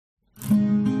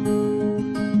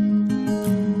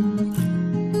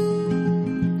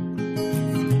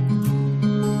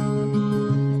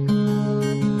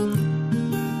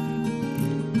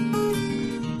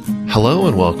Hello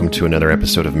and welcome to another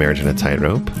episode of Marriage in a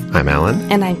Tightrope. I'm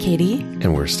Alan. And I'm Katie.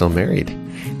 And we're still married.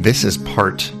 This is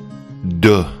part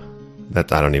deux.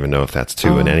 That I don't even know if that's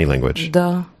two in any language.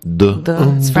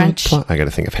 It's French. I got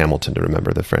to think of Hamilton to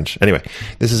remember the French. Anyway,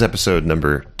 this is episode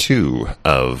number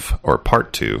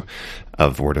part two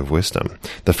of Word of Wisdom.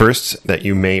 The first that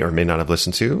you may or may not have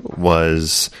listened to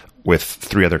was with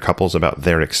three other couples about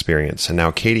their experience. And now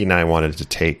Katie and I wanted to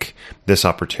take this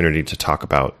opportunity to talk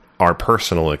about our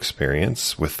personal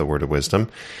experience with the Word of Wisdom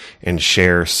and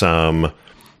share some,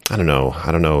 I don't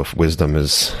know if wisdom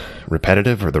is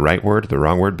repetitive or the right word, the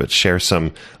wrong word, but share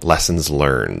some lessons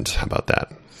learned. How about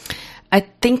that? I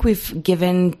think we've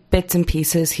given bits and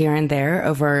pieces here and there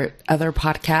over other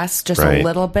podcasts, just a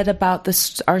little bit about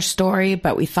our story,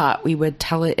 but we thought we would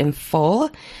tell it in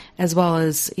full, as well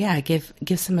as, give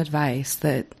some advice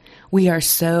that we are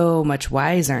so much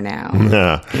wiser now.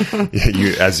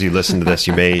 As you listen to this,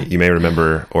 you may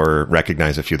remember or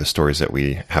recognize a few of the stories that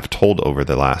we have told over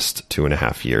the last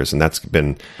 2.5 years. And I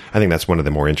think that's one of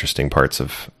the more interesting parts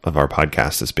of our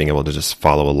podcast, is being able to just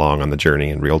follow along on the journey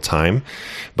in real time.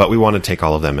 But we want to take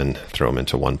all of them and throw them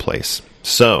into one place.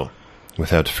 So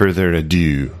without further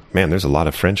ado, man, there's a lot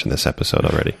of French in this episode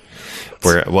already.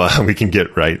 We can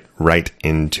get right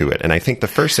into it. And I think the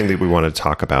first thing that we want to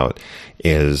talk about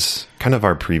is kind of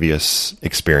our previous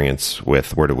experience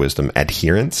with Word of Wisdom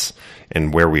adherence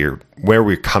and where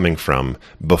we're coming from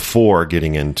before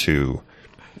getting into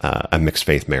a mixed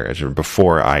faith marriage, or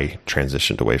before I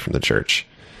transitioned away from the church.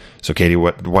 So Katie,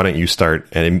 why don't you start?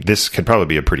 And this could probably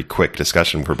be a pretty quick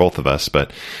discussion for both of us,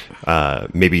 but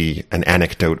maybe an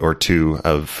anecdote or two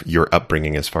of your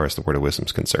upbringing as far as the Word of Wisdom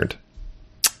is concerned.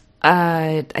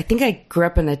 I think I grew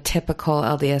up in a typical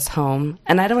LDS home,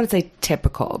 and I don't want to say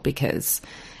typical because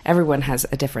everyone has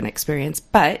a different experience,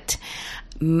 but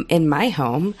in my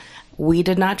home, we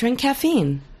did not drink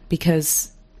caffeine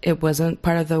because it wasn't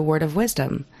part of the Word of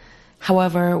Wisdom.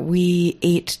 However, we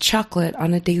ate chocolate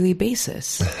on a daily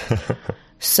basis.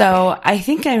 So I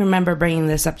think I remember bringing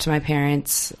this up to my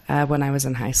parents when I was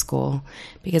in high school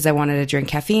because I wanted to drink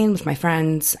caffeine with my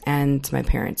friends, and my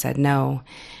parents said no.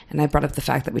 And I brought up the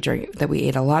fact that we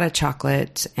ate a lot of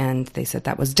chocolate, and they said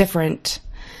that was different.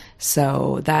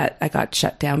 So that I got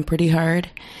shut down pretty hard.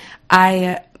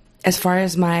 As far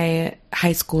as my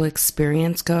high school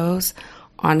experience goes,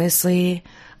 honestly,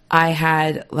 I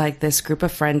had like this group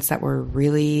of friends that were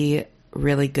really,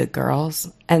 really good girls.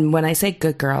 And when I say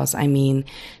good girls, I mean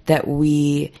that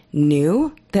we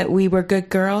knew that we were good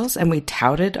girls and we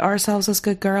touted ourselves as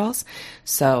good girls.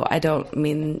 So I don't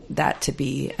mean that to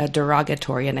be a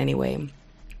derogatory in any way.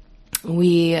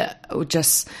 We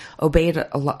just obeyed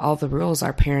all the rules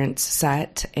our parents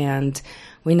set, and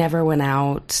we never went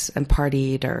out and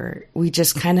partied, or we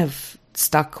just kind of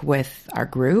stuck with our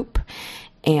group.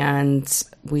 And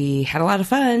we had a lot of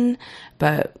fun,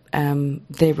 but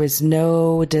there was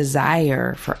no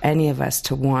desire for any of us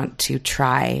to want to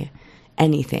try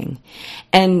anything.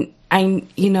 And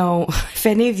if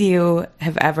any of you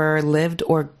have ever lived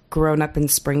or grown up in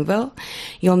Springville,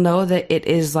 you'll know that it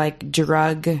is like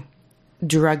drug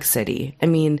city. I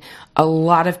mean, a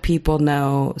lot of people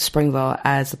know Springville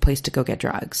as a place to go get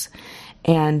drugs.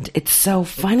 And it's so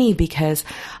funny because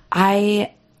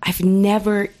I've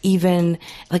never even,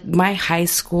 like my high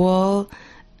school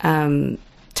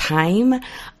time,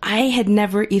 I had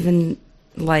never even,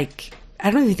 I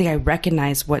don't even think I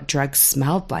recognized what drugs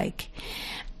smelled like.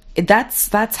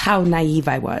 That's how naive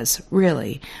I was,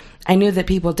 really. I knew that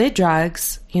people did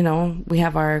drugs. We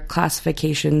have our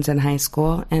classifications in high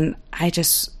school, and I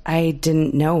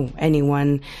didn't know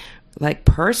anyone, like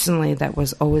personally, that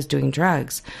was always doing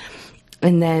drugs.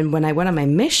 And then when I went on my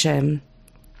mission,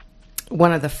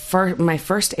 one of my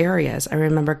first areas, I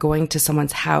remember going to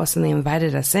someone's house and they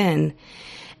invited us in,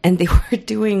 and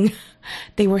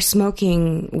they were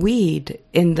smoking weed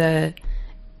in their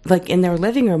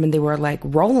living room, and they were like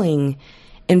rolling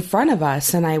in front of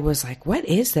us. And I was like, what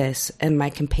is this? And my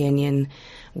companion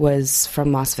was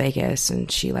from Las Vegas,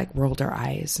 and she like rolled her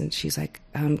eyes, and she's like,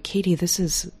 Katie,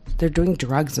 they're doing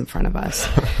drugs in front of us.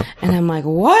 And I'm like,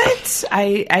 what?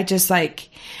 I just like,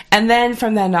 and then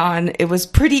from then on, it was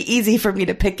pretty easy for me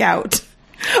to pick out.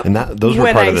 And those were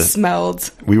when part I of the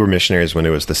smelled. We were missionaries when it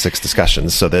was the 6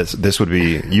 discussions. So this would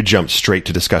be, you jumped straight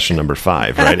to discussion number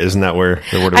 5, right? Isn't that where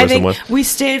the Word of Wisdom was? We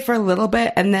stayed for a little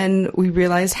bit, and then we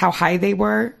realized how high they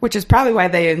were, which is probably why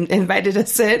they invited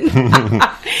us in.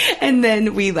 And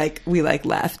then we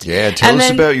left. Yeah, tell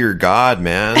us about your God,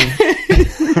 man.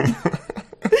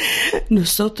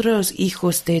 Nosotros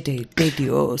hijos de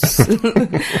Dios.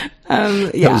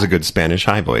 That was a good Spanish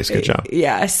high voice. Good job.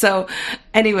 Yeah. So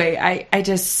anyway, I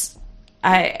just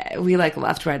we like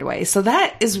left right away. So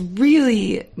that is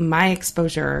really my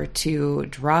exposure to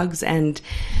drugs, and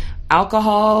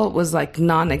alcohol was like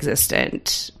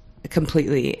non-existent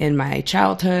completely in my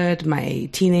childhood, my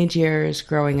teenage years,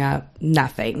 growing up,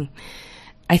 nothing.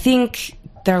 I think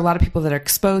there are a lot of people that are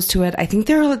exposed to it. I think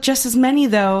there are just as many,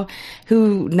 though,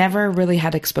 who never really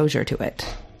had exposure to it.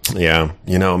 Yeah.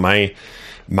 You know, my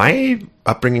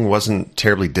upbringing wasn't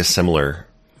terribly dissimilar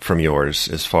from yours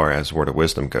as far as Word of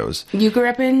Wisdom goes. You grew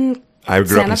up in I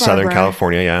grew up in Southern Barbara.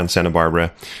 California, yeah, in Santa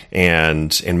Barbara.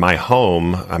 And in my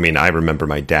home, I mean, I remember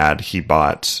my dad, he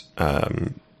bought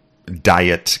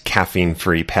diet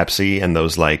caffeine-free Pepsi and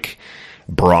those like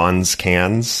bronze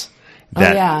cans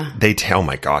that oh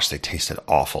my gosh, they tasted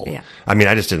awful. Yeah. I mean,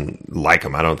 I just didn't like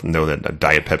them. I don't know that a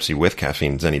Diet Pepsi with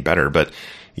caffeine is any better, but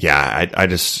yeah, I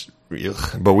just,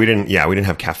 but we didn't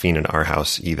have caffeine in our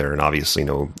house either. And obviously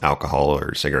no alcohol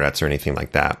or cigarettes or anything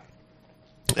like that.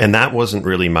 And that wasn't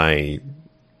really my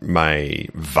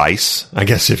vice, I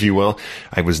guess, if you will.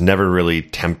 I was never really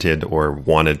tempted or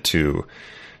wanted to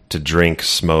drink,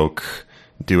 smoke,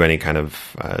 do any kind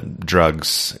of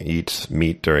drugs, eat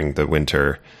meat during the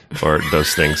winter, or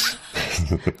those things.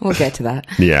 We'll get to that.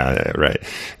 Yeah, right.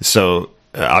 So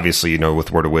obviously, you know,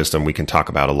 with Word of Wisdom, we can talk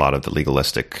about a lot of the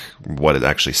legalistic, what it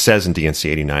actually says in D&C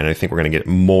 89. And I think we're going to get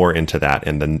more into that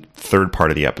in the third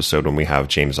part of the episode when we have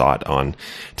James Ott on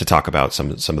to talk about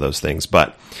some of those things.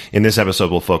 But in this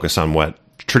episode, we'll focus on what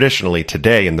traditionally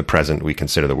today in the present we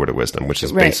consider the Word of Wisdom, which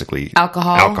is basically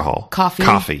alcohol,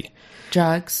 coffee,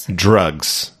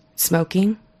 drugs,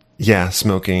 smoking. Yeah,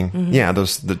 smoking. Mm-hmm. Yeah,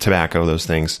 the tobacco, those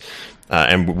things.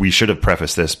 And we should have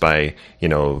prefaced this by, you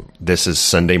know, this is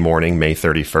Sunday morning, May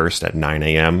 31st at 9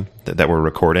 a.m. that we're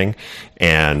recording.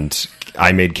 And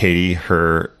I made Katie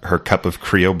her cup of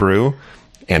Creo brew,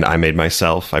 and I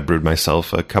brewed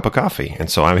myself a cup of coffee.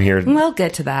 And so I'm here. We'll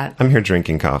get to that. I'm here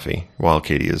drinking coffee while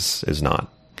Katie is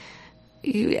not.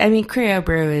 I mean, Creo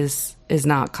brew is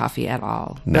not coffee at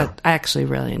all. No. But I actually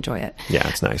really enjoy it. Yeah,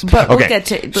 it's nice. But we'll get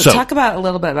to talk about a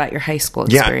little bit about your high school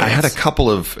experience. Yeah, I had a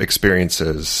couple of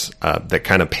experiences that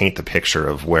kind of paint the picture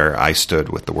of where I stood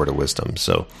with the Word of Wisdom.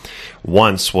 So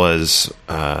once was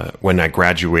when I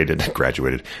graduated,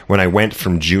 when I went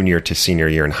from junior to senior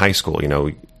year in high school. You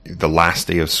know, the last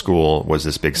day of school was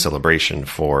this big celebration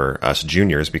for us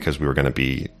juniors because we were going to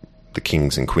be the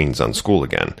kings and queens on school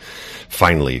again.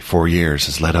 Finally, 4 years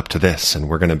has led up to this, and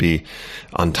we're going to be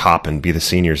on top and be the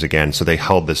seniors again. So they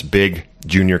held this big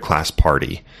junior class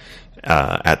party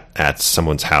at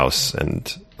someone's house,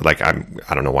 and like I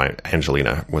don't know why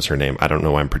Angelina was her name. I don't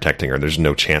know why I'm protecting her. There's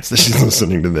no chance that she's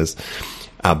listening to this.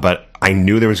 But I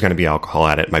knew there was going to be alcohol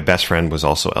at it. My best friend was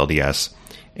also LDS,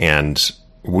 and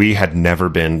we had never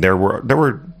been. There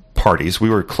were parties. We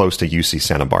were close to UC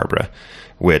Santa Barbara,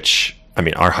 which, I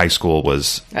mean, our high school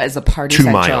was as a party 2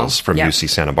 central. miles from UC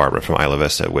Santa Barbara, from Isla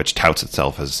Vista, which touts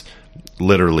itself as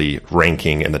literally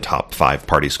ranking in the top 5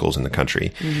 party schools in the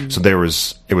country. Mm-hmm. So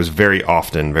it was very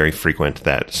often, very frequent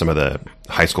that some of the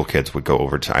high school kids would go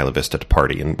over to Isla Vista to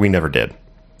party, and we never did.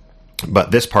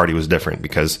 But this party was different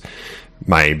because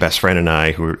my best friend and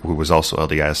I, who was also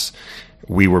LDS,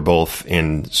 we were both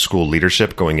in school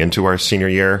leadership going into our senior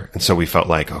year. And so we felt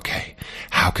like, okay,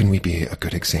 how can we be a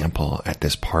good example at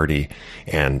this party?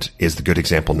 And is the good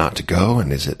example not to go?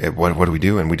 And is it, what do we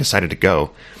do? And we decided to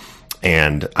go.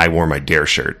 And I wore my Dare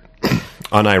shirt.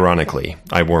 Unironically,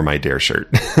 I wore my Dare shirt.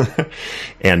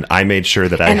 And I made sure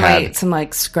that I had some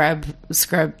like scrub.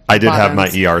 I did have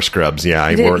bottoms. my ER scrubs. Yeah,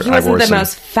 He wasn't the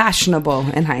most fashionable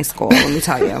in high school, let me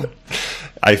tell you.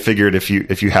 I figured if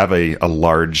you have a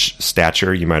large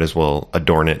stature, you might as well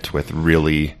adorn it with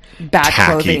really bad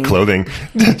tacky clothing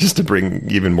just to bring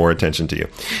even more attention to you.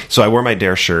 So I wore my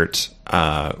Dare shirt,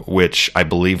 which I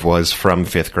believe was from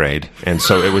 5th grade, and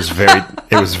so it was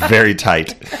very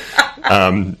tight.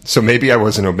 So maybe I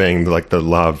wasn't obeying the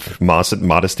law of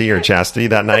modesty or chastity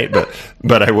that night,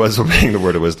 but I was obeying the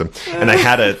Word of Wisdom. And I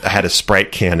had a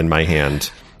Sprite can in my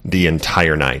hand the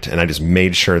entire night, and I just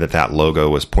made sure that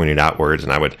logo was pointed outwards,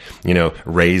 and I would,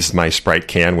 raise my Sprite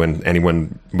can when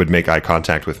anyone would make eye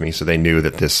contact with me, so they knew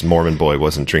that this Mormon boy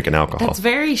wasn't drinking alcohol. That's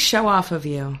very show off of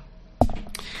you.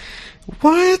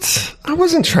 What? I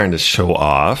wasn't trying to show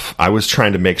off. I was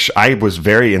trying to make sure. I was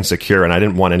very insecure, and I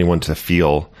didn't want anyone to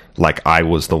feel like I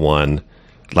was the one.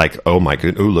 Like, oh my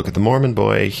goodness, look at the Mormon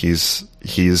boy. He's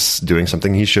doing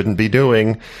something he shouldn't be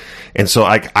doing. And so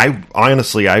I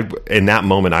honestly, in that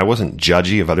moment, I wasn't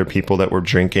judgy of other people that were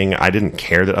drinking. I didn't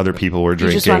care that other people were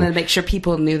drinking. You just wanted to make sure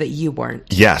people knew that you weren't.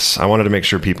 Yes, I wanted to make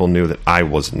sure people knew that I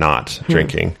was not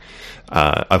drinking.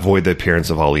 avoid the appearance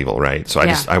of all evil, right? So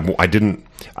I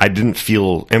didn't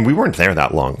feel, and we weren't there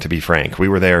that long, to be frank. We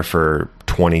were there for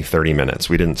 20, 30 minutes.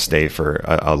 We didn't stay for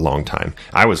a long time.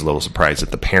 I was a little surprised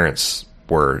that the parents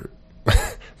were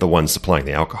the ones supplying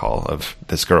the alcohol of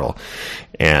this girl.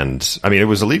 And I mean, it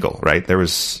was illegal, right?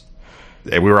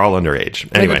 We were all underage.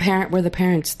 Anyway. Were the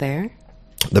parents there?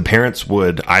 The parents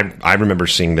I remember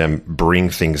seeing them bring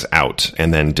things out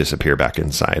and then disappear back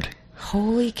inside.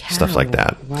 Holy cow. Stuff like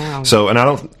that. Wow. So,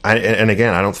 and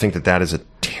again, I don't think that is a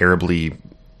terribly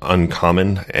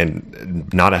uncommon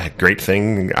and not a great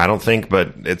thing, I don't think,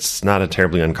 but it's not a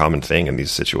terribly uncommon thing in these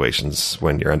situations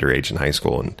when you're underage in high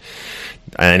school. And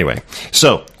anyway,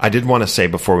 so I did want to say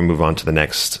before we move on to the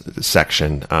next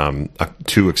section,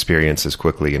 2 experiences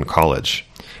quickly in college.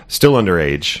 Still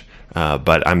underage,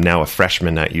 but I'm now a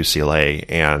freshman at UCLA,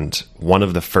 and one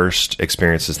of the first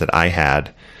experiences that I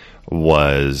had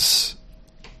was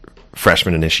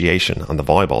freshman initiation on the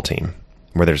volleyball team,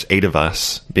 where there's 8 of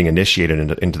us being initiated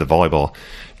into the volleyball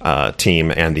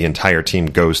team, and the entire team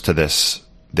goes to this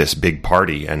big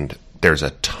party, and there's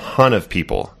a ton of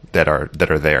people that are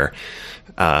there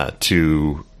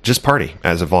to just party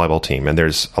as a volleyball team. And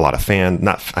there's a lot of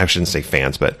I shouldn't say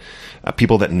fans, but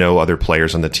people that know other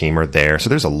players on the team are there. So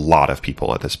there's a lot of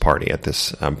people at this party, at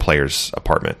this player's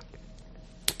apartment.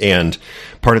 And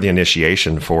part of the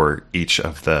initiation for each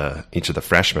of the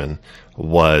freshmen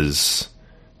was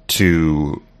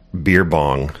to beer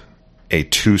bong a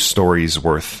 2 stories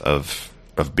worth of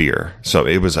beer. So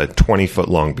it was a 20-foot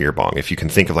long beer bong. If you can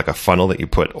think of like a funnel that you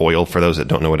put oil, for those that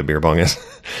don't know what a beer bong is,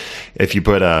 if you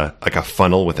put a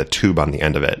funnel with a tube on the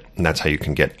end of it, and that's how you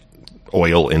can get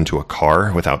oil into a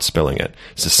car without spilling it.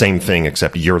 It's the same thing,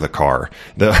 except you're the car.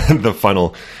 The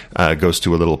funnel goes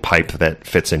to a little pipe that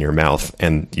fits in your mouth,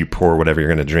 and you pour whatever you're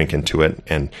going to drink into it,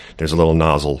 and there's a little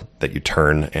nozzle that you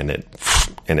turn, and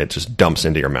it just dumps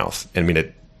into your mouth. I mean,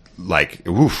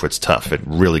 it's tough. It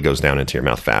really goes down into your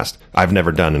mouth fast. I've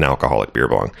never done an alcoholic beer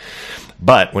bong.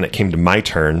 But when it came to my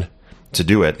turn to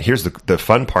do it, here's the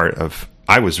fun part of,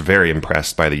 I was very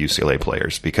impressed by the UCLA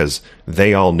players because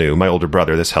they all knew. My older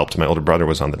brother, this helped. My older brother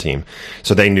was on the team.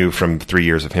 So they knew from 3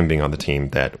 years of him being on the team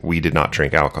that we did not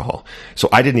drink alcohol. So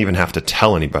I didn't even have to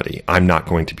tell anybody, I'm not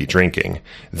going to be drinking.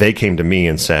 They came to me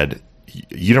and said,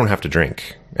 you don't have to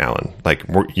drink, Alan. Like,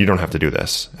 you don't have to do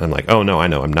this. And I'm like, oh, no, I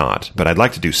know I'm not. But I'd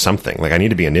like to do something. Like, I need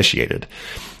to be initiated.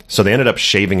 So they ended up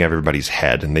shaving everybody's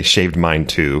head, and they shaved mine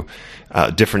too.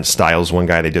 Different styles. One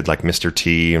guy they did like Mr.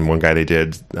 T, and one guy they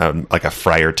did like a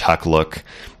Friar Tuck look.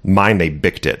 Mine, they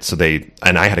bicked it.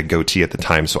 And I had a goatee at the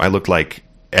time, so I looked like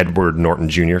Edward Norton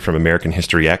Jr. from American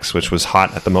History X, which was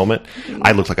hot at the moment.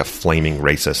 I looked like a flaming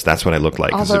racist. That's what I looked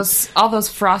like. All those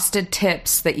frosted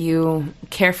tips that you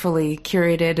carefully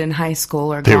curated in high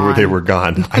school are gone. They were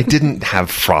gone. I didn't have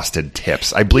frosted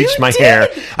tips. I bleached my hair.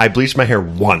 I bleached my hair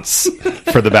once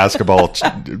for the basketball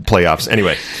playoffs.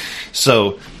 Anyway,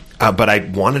 so but I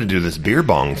wanted to do this beer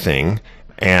bong thing,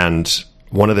 and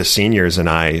one of the seniors and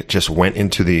I just went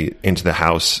into the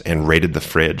house and raided the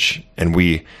fridge, and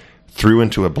we threw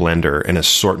into a blender an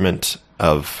assortment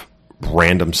of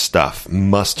random stuff: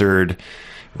 mustard,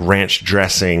 ranch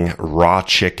dressing, raw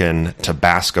chicken,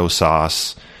 Tabasco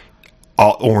sauce,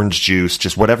 orange juice,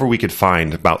 just whatever we could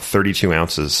find, about 32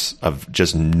 ounces of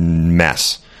just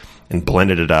mess, and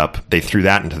blended it up. They threw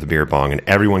that into the beer bong, and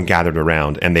everyone gathered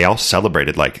around, and they all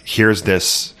celebrated. Like, here's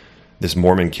this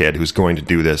Mormon kid who's going to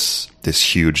do this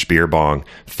huge beer bong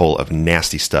full of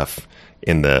nasty stuff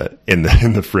in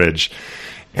the fridge.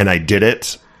 And I did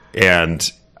it, and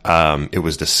it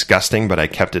was disgusting, but I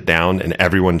kept it down, and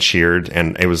everyone cheered,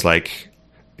 and it was like,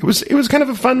 it was kind of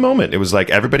a fun moment. It was like,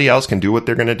 everybody else can do what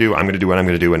they're going to do. I'm going to do what I'm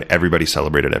going to do, and everybody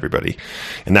celebrated everybody.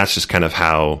 And that's just kind of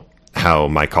how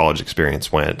my college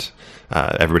experience went.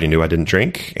 Everybody knew I didn't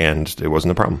drink, and it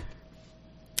wasn't a problem.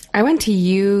 I went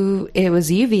to it was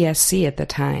UVSC at the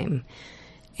time.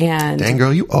 And dang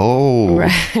girl, you old.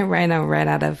 Right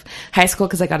out of high school,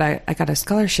 because I got a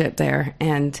scholarship there.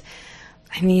 And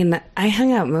I mean, I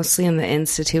hung out mostly in the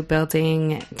Institute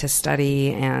building to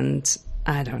study, and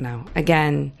I don't know.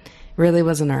 Again, really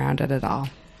wasn't around it at all.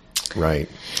 Right.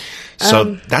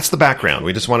 So that's the background.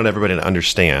 We just wanted everybody to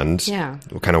understand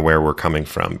kind of where we're coming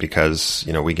from, because,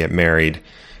 we get married.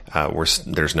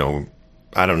 There's no,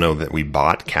 I don't know that we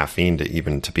bought caffeine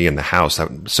to be in the house.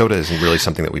 Soda isn't really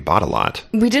something that we bought a lot.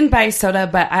 We didn't buy soda,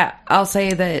 but I'll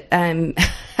say that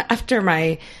after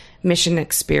my mission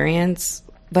experience,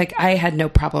 like, I had no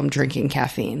problem drinking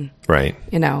caffeine. Right.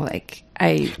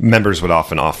 Members would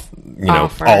often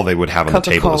offer all they would have on the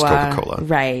table is Coca-Cola.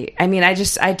 Right. I mean, I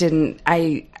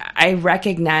I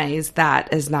recognize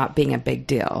that as not being a big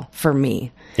deal for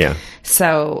me. Yeah.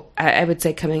 So I would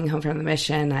say coming home from the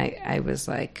mission, I was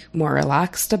like more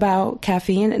relaxed about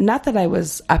caffeine. Not that I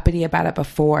was uppity about it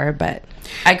before, but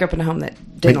I grew up in a home that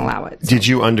didn't allow it. So. Did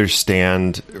you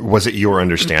understand, was it your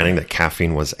understanding that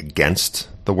caffeine was against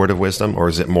the word of wisdom? Or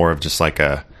is it more of just like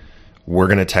we're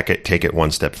going to take it one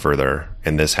step further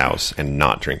in this house and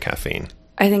not drink caffeine?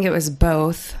 I think it was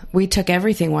both. We took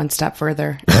everything one step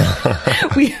further.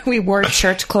 we wore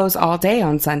church clothes all day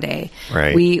on Sunday.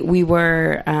 Right. We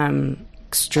were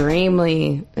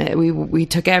extremely. We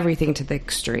took everything to the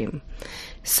extreme.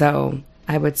 So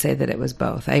I would say that it was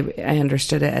both. I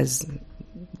understood it as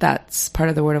that's part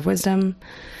of the word of wisdom,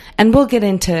 and we'll get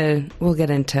into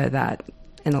that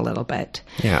in a little bit.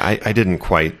 Yeah, I didn't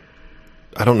quite.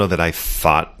 I don't know that I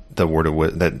thought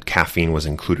that caffeine was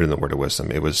included in the word of wisdom.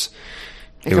 It was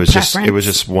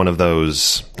just one of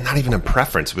those, not even a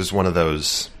preference. It was one of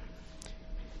those,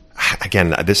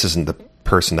 again, this isn't the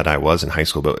person that I was in high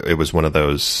school, but it was one of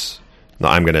those, no,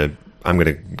 I'm going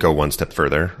to go one step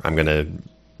further. I'm going to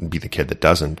be the kid that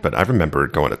doesn't. But I remember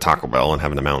going to Taco Bell and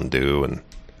having a Mountain Dew, and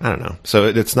I don't know. So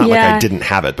it's not like I didn't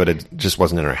have it, but it just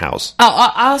wasn't in our house.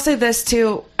 I'll say this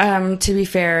too. To be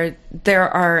fair,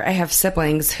 I have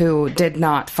siblings who did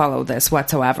not follow this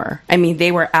whatsoever. I mean,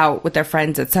 they were out with their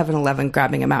friends at 7-Eleven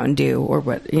grabbing a Mountain Dew or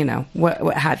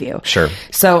what have you. Sure.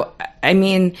 So, I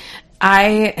mean,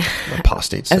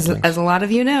 apostate as a lot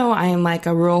of you know, I am like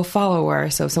a rule follower.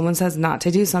 So if someone says not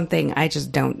to do something, I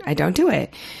don't do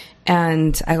it.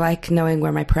 And I like knowing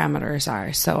where my parameters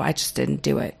are. So I just didn't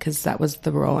do it because that was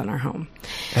the rule in our home.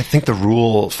 I think the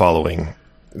rule following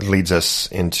leads us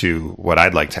into what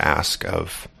I'd like to ask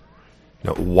of,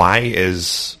 why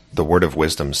is the word of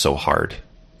wisdom so hard?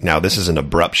 Now, this is an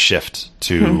abrupt shift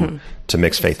to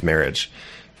mixed faith marriage.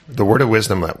 The word of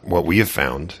wisdom, what we have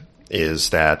found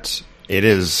is that it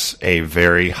is a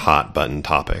very hot button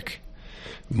topic.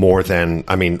 More than,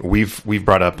 I mean, we've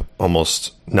brought up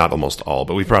not almost all,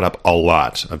 but we've brought up a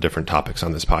lot of different topics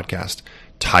on this podcast.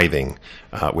 Tithing.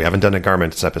 We haven't done a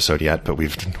garments episode yet, but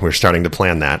we're starting to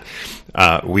plan that.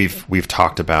 We've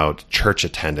talked about church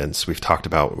attendance. We've talked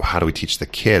about how do we teach the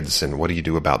kids and what do you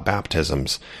do about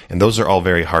baptisms? And those are all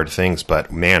very hard things.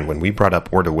 But man, when we brought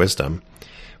up word of wisdom,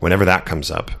 whenever that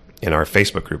comes up in our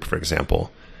Facebook group, for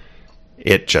example,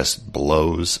 it just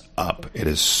blows up. It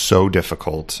is so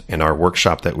difficult. In our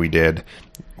workshop that we did,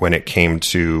 when it came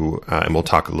to, and we'll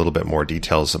talk a little bit more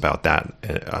details about that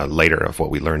later of what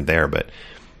we learned there, but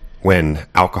when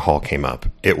alcohol came up,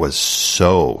 it was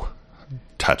so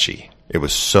touchy. It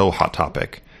was so hot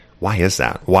topic. Why is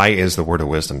that? Why is the word of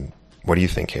wisdom? What do you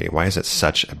think, Katie? Why is it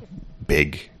such a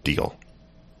big deal?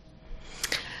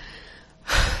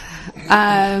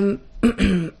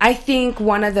 I think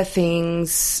one of the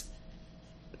things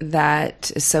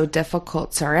that is so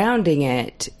difficult surrounding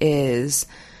it is,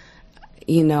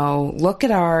 look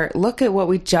at what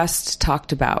we just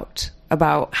talked about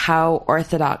how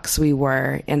orthodox we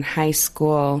were in high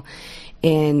school,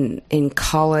 in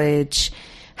college,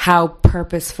 how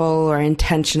purposeful or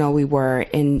intentional we were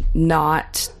in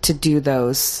not to do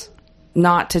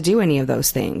any of those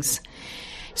things.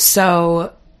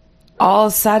 So all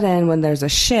of a sudden when there's a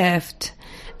shift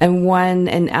and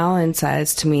Alan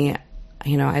says to me,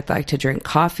 I'd like to drink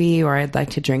coffee or I'd like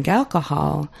to drink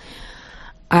alcohol,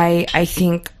 I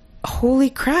think, holy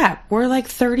crap, we're like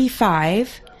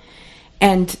 35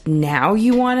 and now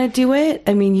you want to do it?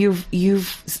 I mean,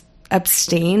 you've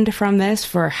abstained from this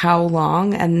for how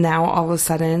long? And now all of a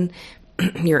sudden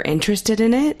you're interested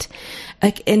in it?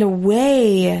 Like, in a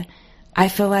way, I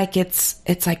feel like it's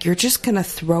like you're just going to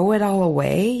throw it all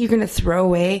away. You're going to throw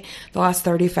away the last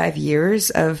 35 years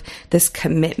of this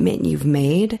commitment you've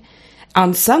made.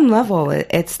 On some level,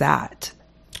 it's that.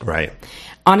 Right.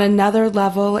 On another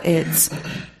level, it's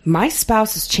my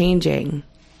spouse is changing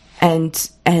and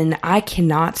I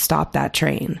cannot stop that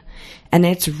train. And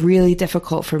it's really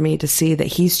difficult for me to see that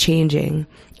he's changing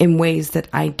in ways that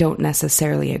I don't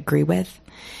necessarily agree with.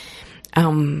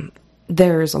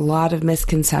 There's a lot of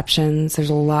misconceptions.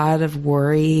 There's a lot of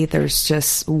worry. There's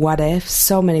just what ifs,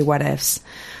 so many what ifs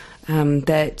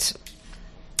that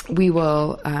we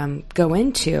will go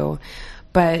into.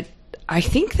 But I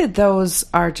think that those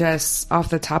are just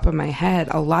off the top of my head,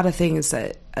 a lot of things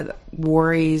that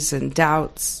worries and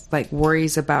doubts, like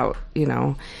worries about,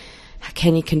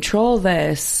 can he control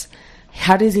this?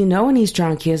 How does he know when he's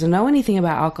drunk? He doesn't know anything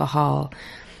about alcohol.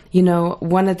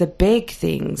 One of the big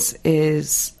things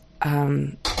is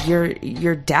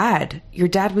your dad. Your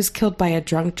dad was killed by a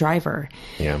drunk driver.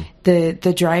 Yeah.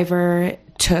 The driver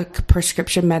took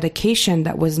prescription medication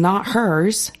that was not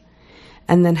hers,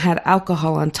 and then had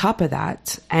alcohol on top of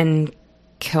that and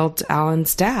killed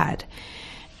Alan's dad.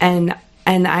 And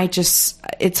I just,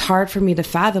 it's hard for me to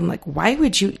fathom, like, why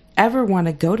would you ever want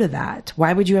to go to that?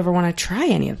 Why would you ever want to try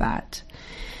any of that?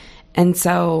 And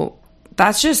so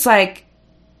that's just like,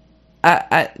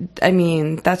 I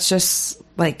mean, that's just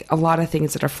like a lot of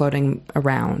things that are floating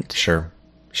around. Sure.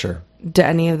 Do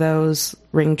any of those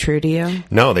ring true to you?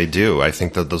 No, they do. I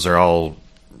think that those are all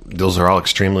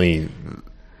extremely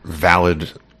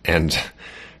valid and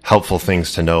helpful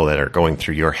things to know that are going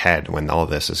through your head when all of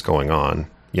this is going on.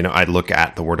 You know, I look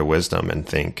at the word of wisdom and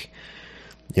think,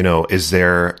 you know, is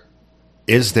there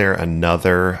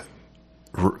another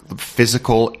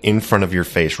physical in front of your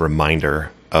face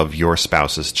reminder of your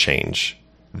spouse's change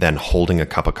than holding a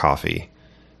cup of coffee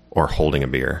or holding a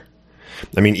beer?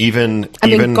 I mean, even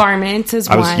garments is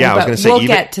one. I was going to say, we'll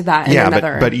get to that in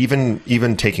another. But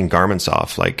even taking garments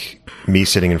off, like me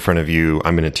sitting in front of you,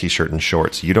 I'm in a t-shirt and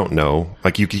shorts. You don't know,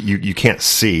 like you can't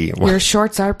see. Your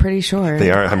shorts are pretty short.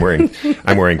 They are. I'm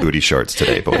wearing booty shorts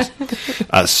today, boys.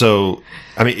 So,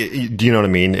 I mean, do you know what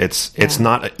I mean? It's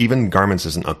not, even garments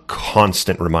isn't a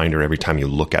constant reminder every time you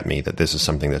look at me that this is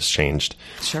something that's changed.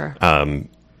 Sure.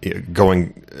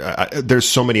 There's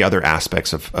so many other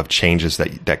aspects of changes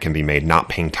that can be made. Not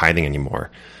paying tithing anymore.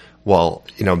 Well,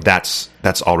 you know, that's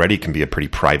already can be a pretty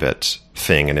private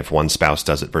thing. And if one spouse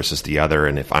does it versus the other,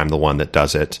 and if I'm the one that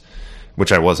does it,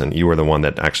 which I wasn't, you were the one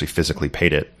that actually physically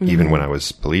paid it, even when I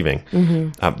was believing.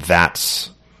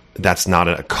 That's not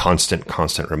a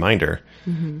constant reminder.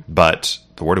 But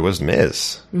the word of wisdom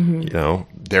is, you know,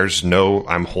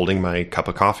 I'm holding my cup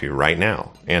of coffee right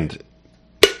now, and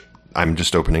I'm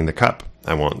just opening the cup.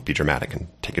 I won't be dramatic and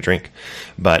take a drink,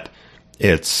 but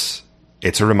it's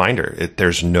a reminder.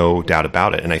 There's no doubt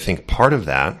about it. And I think part of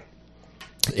that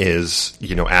is,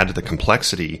 you know, add to the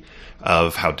complexity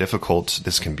of how difficult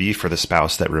this can be for the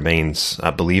spouse that remains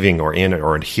believing or in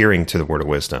or adhering to the word of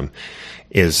wisdom,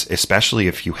 is especially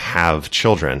if you have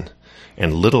children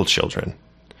and little children.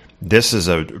 This is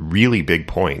a really big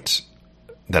point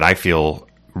that I feel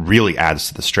really adds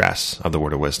to the stress of the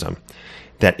word of wisdom.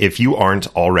 That if you aren't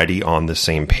already on the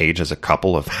same page as a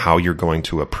couple of how you're going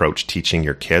to approach teaching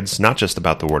your kids, not just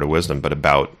about the word of wisdom, but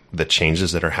about the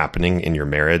changes that are happening in your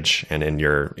marriage and in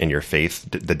your faith,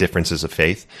 the differences of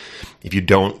faith. If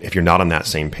you're not on that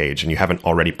same page and you haven't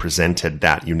already presented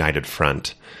that united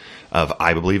front of,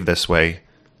 I believe this way,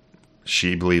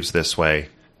 she believes this way,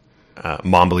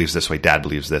 mom believes this way, dad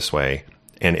believes this way,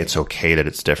 and it's okay that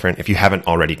it's different. If you haven't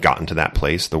already gotten to that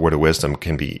place, the word of wisdom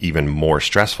can be even more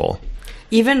stressful.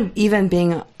 Even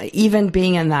being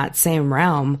in that same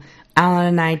realm, Alan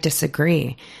and I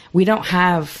disagree. We don't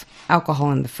have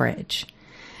alcohol in the fridge,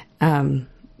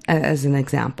 as an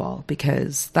example,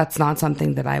 because that's not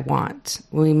something that I want.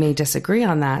 We may disagree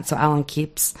on that. So Alan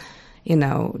keeps, you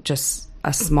know, just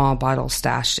a small bottle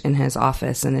stashed in his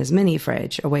office in his mini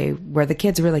fridge, away where the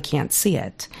kids really can't see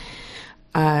it.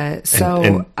 I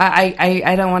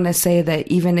don't want to say that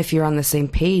even if you're on the same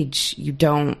page, you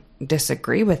don't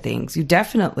disagree with things. You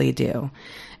definitely do.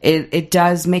 It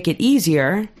does make it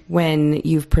easier when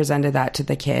you've presented that to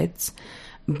the kids,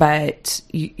 but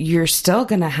you're still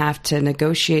going to have to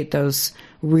negotiate those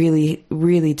really,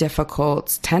 really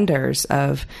difficult tenders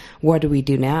of what do we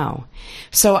do now?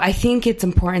 So I think it's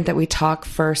important that we talk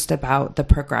first about the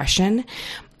progression.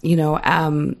 You know,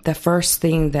 the first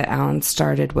thing that Alan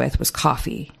started with was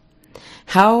coffee.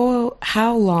 How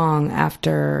long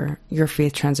after your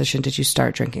faith transition did you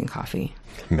start drinking coffee?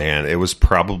 Man, it was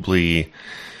probably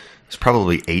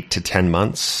 8 to 10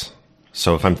 months.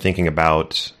 So if I'm thinking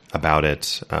about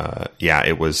it,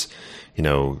 it was, you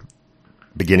know,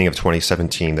 beginning of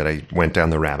 2017 that I went down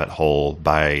the rabbit hole.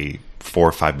 By 4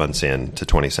 or 5 months into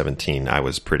 2017, I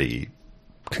was pretty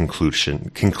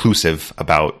conclusive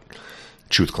about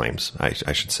truth claims, I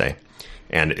should say.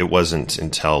 And it wasn't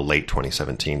until late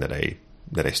 2017 that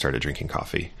I started drinking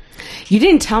coffee. You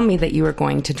didn't tell me that you were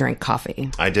going to drink coffee.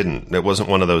 I didn't. It wasn't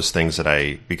one of those things that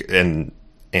and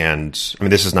I mean,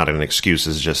 this is not an excuse.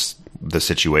 It's just the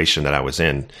situation that I was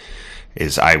in.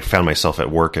 Is I found myself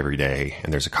at work every day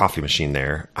and there's a coffee machine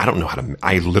there. I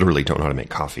literally don't know how to make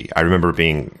coffee. I remember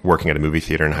working at a movie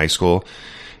theater in high school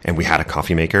and we had a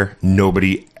coffee maker.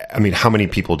 How many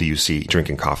people do you see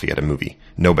drinking coffee at a movie?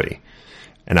 Nobody.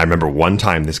 And I remember one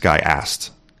time this guy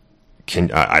asked,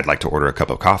 I'd like to order a cup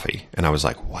of coffee. And I was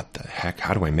like, what the heck?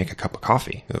 How do I make a cup of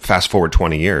coffee? Fast forward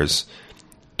 20 years,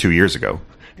 2 years ago.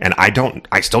 And I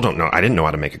still don't know. I didn't know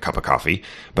how to make a cup of coffee,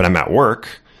 but I'm at work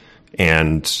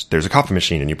and there's a coffee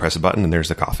machine and you press a button and there's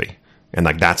the coffee. And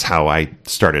like, that's how I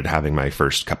started having my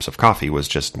first cups of coffee, was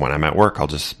just when I'm at work, I'll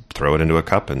just throw it into a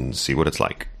cup and see what it's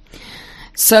like.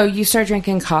 So you start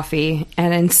drinking coffee,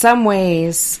 and in some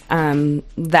ways,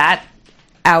 that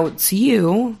outs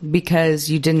you because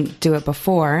you didn't do it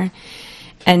before.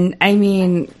 And I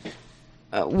mean,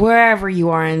 wherever you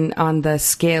are on the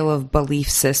scale of belief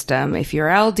system, if you're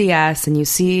LDS and you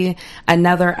see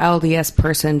another LDS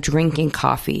person drinking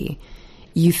coffee,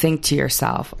 you think to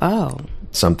yourself, oh,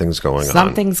 something's going on.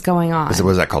 Something's going on.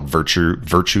 Was that called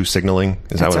virtue signaling?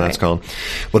 Is that what right. that's called?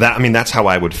 Well, that's how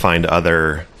I would find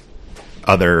other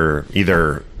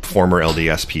either former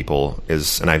LDS people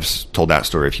and I've told that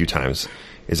story a few times,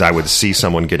 is I would see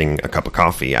someone getting a cup of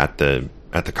coffee at the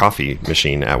coffee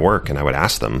machine at work, and I would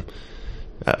ask them,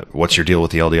 what's your deal with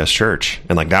the LDS church?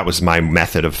 And like, that was my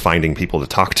method of finding people to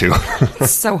talk to. It's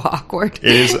so awkward. It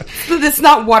is. It's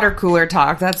not water cooler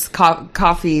talk. That's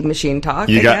coffee machine talk,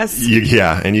 I guess.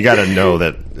 Yeah. And you got to know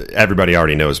that everybody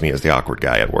already knows me as the awkward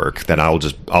guy at work, that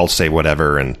I'll say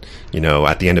whatever. And,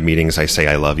 at the end of meetings, I say,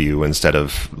 I love you instead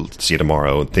of see you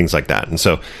tomorrow, things like that. And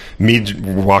so me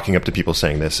walking up to people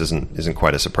saying this isn't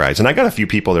quite a surprise. And I got a few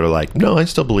people that are like, no, I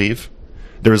still believe.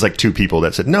 There was like 2 people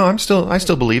that said, no, I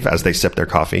still believe, as they sip their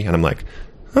coffee. And I'm like,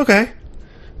 okay.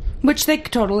 Which that's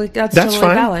totally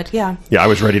fine. valid. Yeah. Yeah. I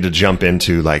was ready to jump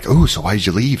into like, oh, so why did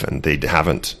you leave? And they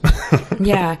haven't.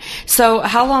 Yeah. So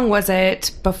how long was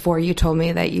it before you told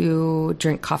me that you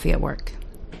drink coffee at work?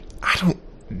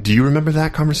 Do you remember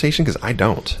that conversation? Because I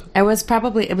don't. It was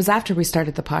after we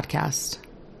started the podcast.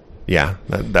 Yeah,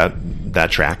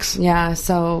 that tracks. Yeah,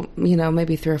 so,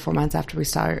 maybe 3 or 4 months after we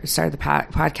started the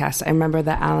podcast, I remember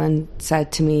that Alan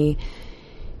said to me,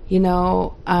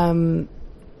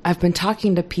 I've been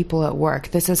talking to people at work.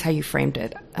 This is how you framed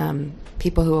it.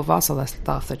 People who have also left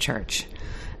the church.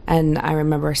 And I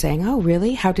remember saying, oh,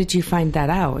 really? How did you find that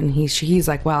out? And he's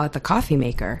like, well, at the coffee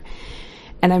maker.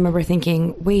 And I remember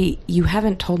thinking, wait, you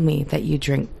haven't told me that you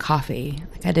drink coffee.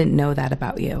 Like, I didn't know that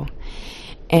about you.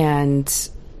 And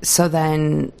so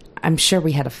then I'm sure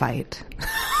we had a fight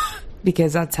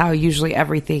because that's how usually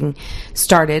everything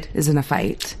started, is in a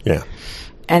fight. Yeah.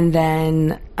 And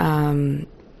then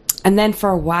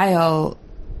for a while,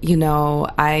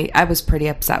 I was pretty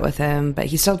upset with him, but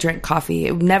he still drank coffee,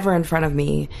 never in front of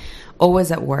me,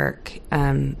 always at work.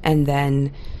 And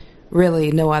then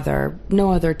really no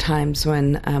other times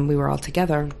when we were all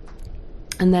together.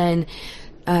 And then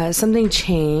something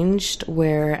changed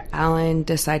where Alan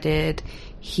decided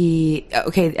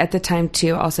at the time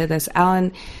too, I'll say this,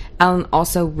 Alan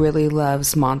also really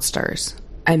loves Monsters.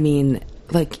 I mean,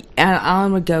 like,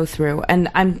 Alan would go through, and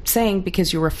I'm saying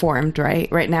because you're reformed,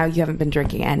 right? Right now you haven't been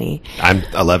drinking any. I'm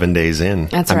 11 days in.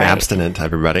 That's I'm right. abstinent,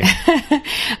 everybody.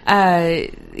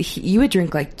 You would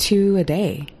drink like 2 a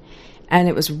day, and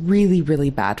it was really, really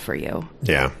bad for you.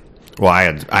 Yeah. Well,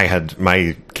 I had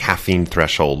my caffeine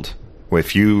threshold.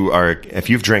 If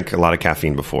you've drank a lot of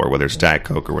caffeine before, whether it's Diet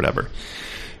Coke or whatever,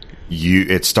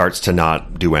 it starts to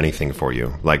not do anything for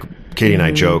you. Like Katie and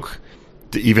I joke,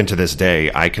 even to this day,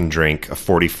 I can drink a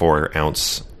 44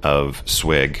 ounce of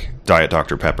Swig Diet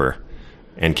Dr. Pepper,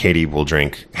 and Katie will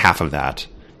drink half of that.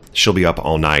 She'll be up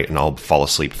all night, and I'll fall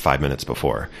asleep 5 minutes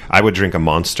before. I would drink a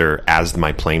Monster as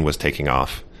my plane was taking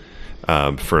off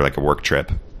for like a work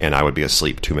trip, and I would be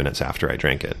asleep 2 minutes after I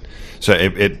drank it. So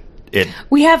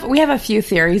we have a few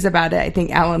theories about it. I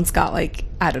think Alan's got like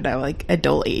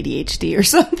adult ADHD or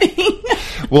something.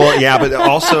 Well, yeah, but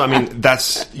also, I mean,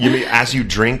 as you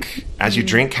drink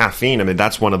caffeine, I mean,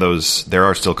 that's one of those, there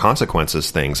are still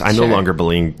consequences things. I no longer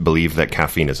believe that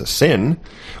caffeine is a sin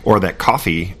or that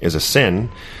coffee is a sin,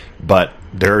 but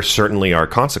there certainly are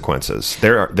consequences.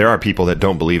 There are people that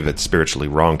don't believe it's spiritually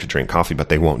wrong to drink coffee, but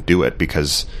they won't do it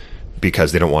because they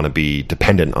don't want to be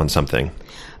dependent on something.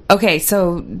 Okay,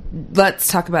 so let's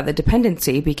talk about the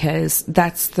dependency, because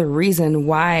that's the reason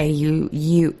why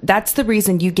that's the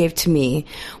reason you gave to me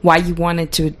why you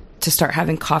wanted to start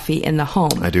having coffee in the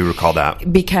home. I do recall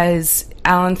that. Because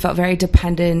Alan felt very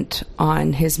dependent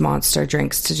on his Monster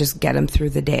drinks to just get him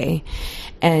through the day.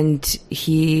 And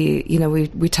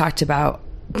we talked about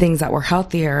things that were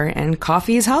healthier, and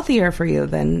coffee is healthier for you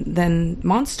than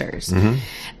Monsters. Mm-hmm.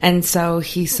 And so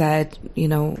he said,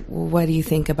 what do you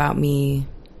think about me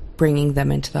bringing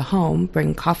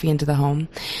coffee into the home?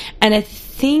 And I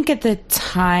think at the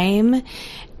time,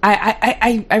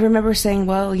 I remember saying,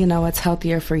 well, it's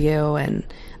healthier for you. And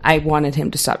I wanted him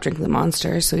to stop drinking the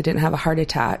Monsters so he didn't have a heart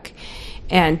attack.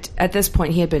 And at this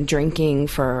point, he had been drinking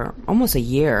for almost a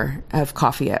year of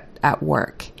coffee at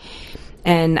work.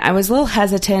 And I was a little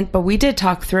hesitant, but we did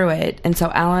talk through it. And so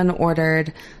Alan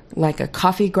ordered like a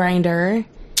coffee grinder.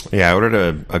 Yeah, I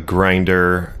ordered a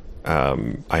grinder.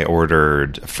 I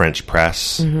ordered a French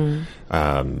press.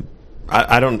 Mm-hmm.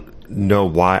 know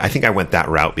why. I think I went that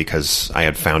route because I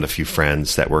had found a few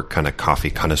friends that were kind of coffee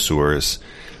connoisseurs,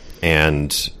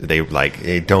 and they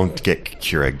don't get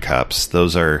Keurig cups.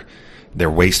 They're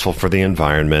wasteful for the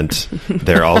environment.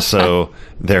 They're also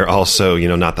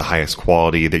not the highest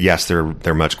quality. Yes,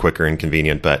 they're much quicker and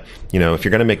convenient, but if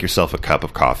you're going to make yourself a cup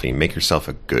of coffee, make yourself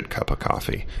a good cup of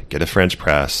coffee. Get a French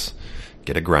press,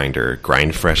 get a grinder,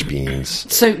 grind fresh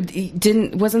beans. So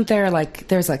wasn't there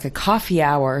there's a coffee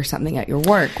hour or something at your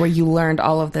work where you learned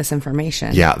all of this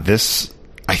information? Yeah,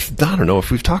 I don't know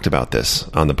if we've talked about this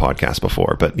on the podcast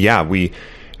before, but yeah,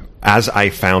 as I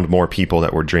found more people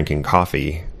that were drinking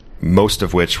coffee, most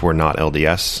of which were not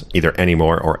LDS either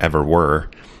anymore or ever were,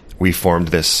 we formed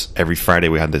this. Every Friday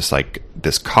we had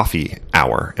this coffee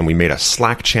hour, and we made a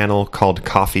Slack channel called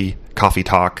Coffee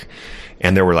Talk,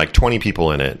 and there were 20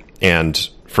 people in it. And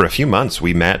for a few months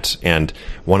we met, and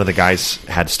one of the guys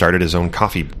had started his own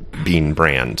coffee bean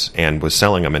brand and was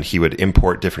selling them, and he would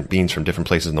import different beans from different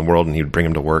places in the world, and he would bring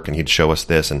them to work, and he'd show us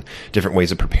this and different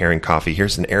ways of preparing coffee.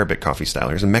 Here's an Arabic coffee style.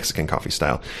 Here's a Mexican coffee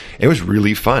style. It was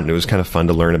really fun. It was kind of fun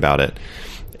to learn about it.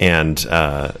 And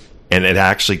it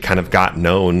actually kind of got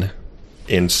known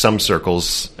in some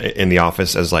circles in the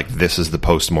office as this is the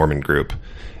post-Mormon group.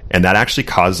 And that actually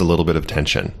caused a little bit of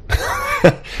tension,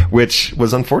 which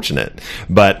was unfortunate.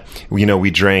 But,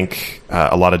 we drank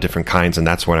a lot of different kinds, and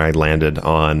that's when I landed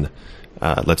on,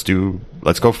 let's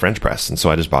go French press. And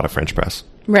so I just bought a French press.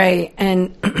 Right.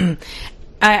 And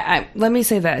I let me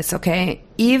say this, okay?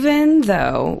 Even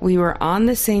though we were on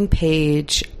the same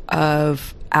page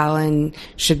of Alan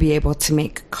should be able to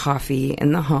make coffee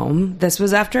in the home, this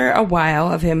was after a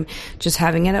while of him just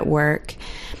having it at work.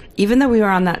 Even though we were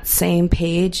on that same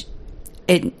page,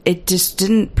 it just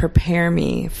didn't prepare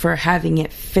me for having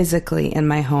it physically in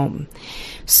my home.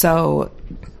 So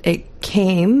it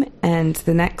came, and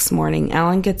the next morning,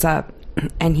 Alan gets up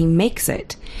and he makes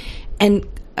it. And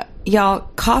y'all,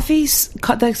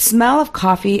 the smell of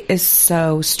coffee is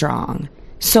so strong.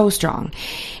 So strong.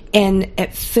 And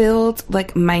it filled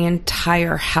my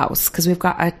entire house, because we've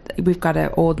got an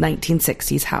old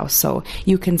 1960s house, so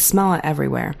you can smell it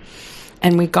everywhere.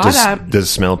 And we got up.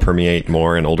 Does smell permeate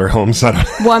more in older homes?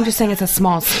 Well, I'm just saying it's a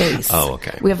small space. Oh,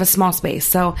 okay. We have a small space.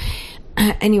 So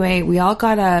anyway, we all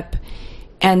got up,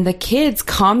 and the kids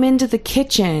come into the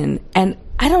kitchen, and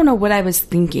I don't know what I was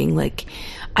thinking.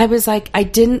 I was I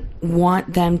didn't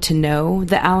want them to know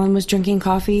that Alan was drinking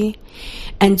coffee.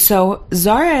 And so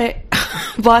Zara,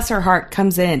 bless her heart,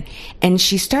 comes in, and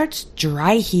she starts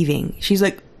dry heaving. She's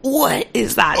like, what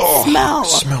is that smell? It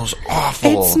smells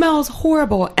awful. It smells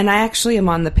horrible. And I actually am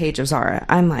on the page of Zara.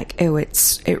 I'm like, oh,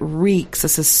 it reeks.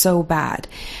 This is so bad.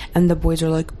 And the boys are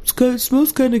like, it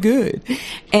smells kind of good.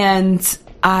 And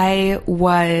I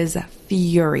was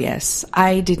furious.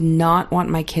 I did not want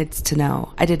my kids to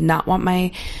know. I did not want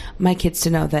my kids to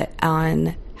know that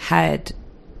Alan had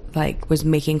was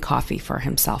making coffee for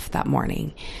himself that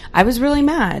morning. I was really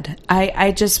mad.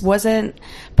 I just wasn't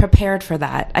prepared for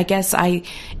that. I guess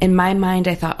in my mind,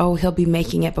 I thought, oh, he'll be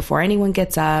making it before anyone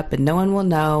gets up and no one will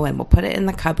know, and we'll put it in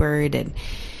the cupboard.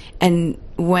 And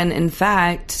when in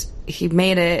fact, he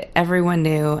made it, everyone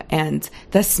knew, and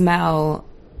the smell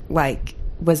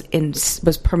was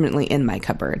permanently in my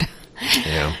cupboard.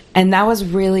 Yeah. And that was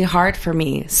really hard for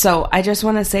me. So I just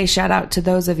want to say shout out to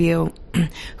those of you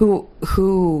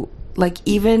who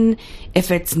even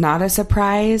if it's not a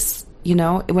surprise,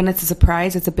 when it's a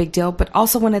surprise, it's a big deal. But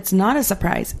also when it's not a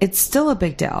surprise, it's still a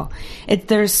big deal.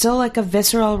 There's still a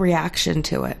visceral reaction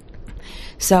to it.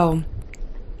 So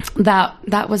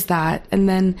that was that. And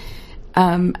then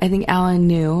I think Alan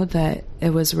knew that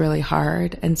it was really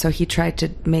hard. And so he tried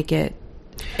to make it.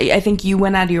 I think you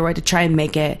went out of your way to try and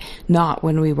make it not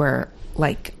when we were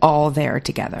all there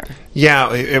together.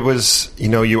 Yeah, it was,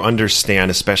 you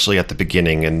understand, especially at the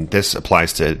beginning, and this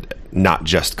applies to not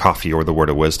just coffee or the word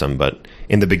of wisdom, but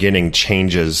in the beginning,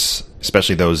 changes,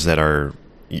 especially those that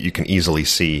you can easily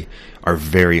see, are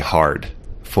very hard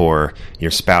for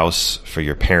your spouse, for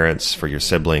your parents, for your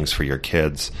siblings, for your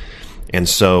kids. And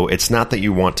so it's not that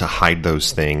you want to hide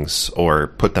those things or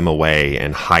put them away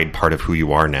and hide part of who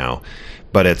you are now.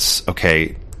 But it's,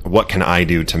 okay, what can I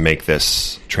do to make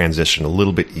this transition a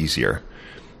little bit easier?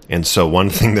 And so one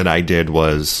thing that I did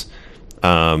was,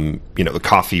 the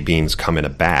coffee beans come in a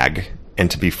bag. And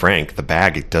to be frank, the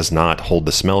bag does not hold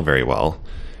the smell very well.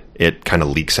 It kind of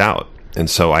leaks out. And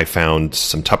so I found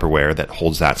some Tupperware that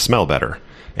holds that smell better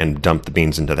and dumped the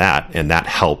beans into that. And that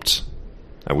helped.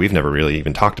 We've never really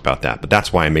even talked about that, but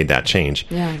that's why I made that change.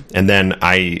 Yeah. And then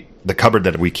the cupboard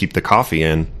that we keep the coffee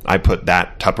in, I put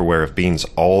that Tupperware of beans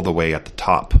all the way at the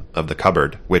top of the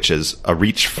cupboard, which is a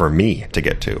reach for me to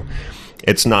get to.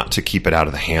 It's not to keep it out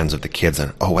of the hands of the kids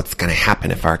and, oh, what's going to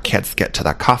happen if our kids get to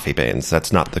the coffee beans?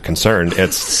 That's not the concern.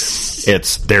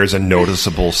 It's there's a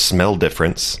noticeable smell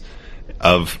difference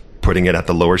of putting it at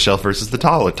the lower shelf versus the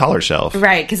taller shelf.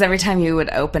 Right, because every time you would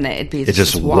open it, it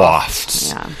just wafts.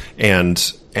 Yeah.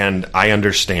 And I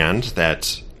understand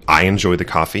that I enjoy the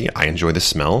coffee, I enjoy the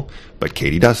smell, but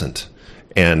Katie doesn't.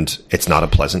 And it's not a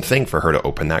pleasant thing for her to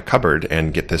open that cupboard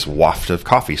and get this waft of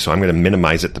coffee. So I'm going to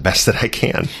minimize it the best that I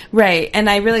can. Right. And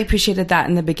I really appreciated that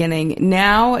in the beginning.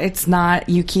 Now it's not,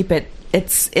 you keep it,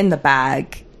 it's in the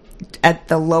bag at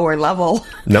the lower level.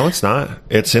 No, it's not.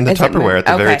 It's in the Tupperware at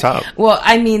the very top. Well,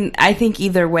 I mean, I think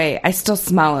either way, I still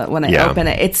smell it when I open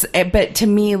it. But to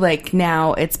me, like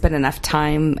now it's been enough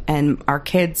time and our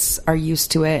kids are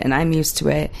used to it and I'm used to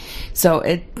it. So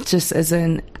it just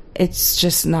isn't, it's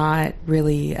just not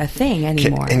really a thing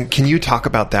anymore. Can you talk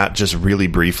about that just really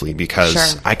briefly? Because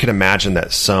Sure. I can imagine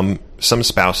that some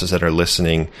spouses that are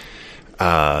listening,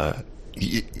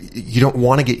 you don't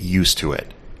want to get used to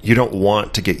it. You don't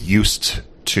want to get used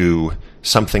to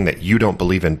something that you don't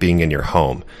believe in being in your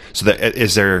home. So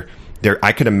that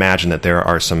I could imagine that there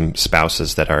are some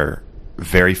spouses that are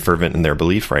very fervent in their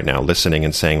belief right now, listening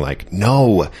and saying like,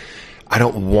 no, I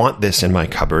don't want this in my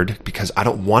cupboard because I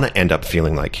don't want to end up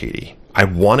feeling like Katie. I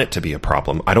want it to be a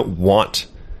problem. I don't want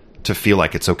to feel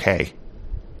like it's okay.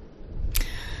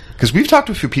 Because we've talked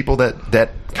to a few people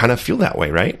that kind of feel that way,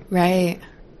 right? Right.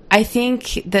 I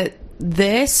think that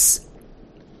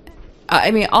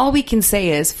all we can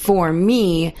say is, for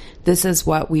me, this is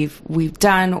what we've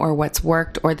done or what's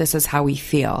worked or this is how we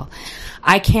feel.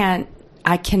 I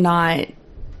cannot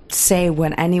say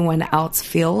what anyone else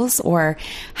feels or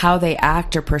how they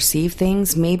act or perceive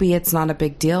things. Maybe it's not a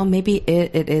big deal. Maybe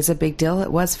it is a big deal.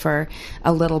 It was for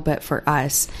a little bit for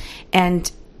us. And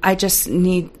I just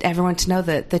need everyone to know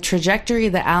that the trajectory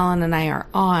that Alan and I are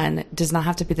on does not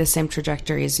have to be the same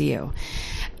trajectory as you.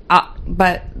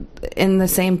 But in the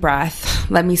same breath,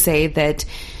 let me say that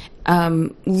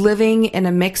living in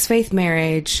a mixed faith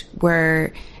marriage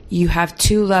where you have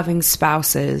two loving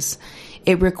spouses,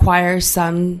 it requires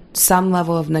some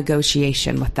level of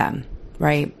negotiation with them,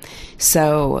 right?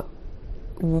 So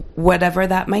whatever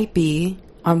that might be,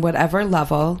 on whatever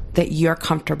level that you're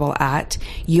comfortable at,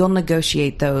 you'll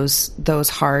negotiate those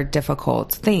hard,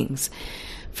 difficult things.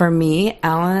 For me,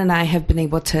 Alan and I have been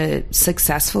able to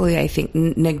successfully, I think,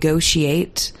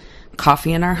 negotiate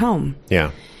coffee in our home.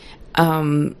 Yeah.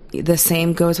 The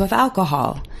same goes with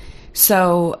alcohol.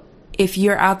 So if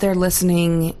you're out there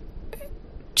listening,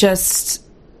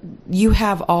 you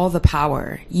have all the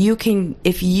power. You can,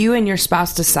 if you and your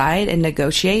spouse decide and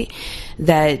negotiate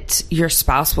that your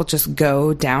spouse will just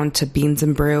go down to Beans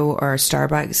and Brew or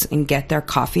Starbucks and get their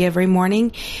coffee every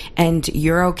morning, and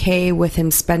you're okay with him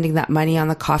spending that money on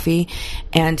the coffee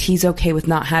and he's okay with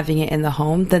not having it in the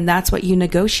home, then that's what you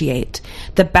negotiate.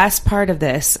 The best part of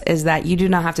this is that you do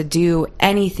not have to do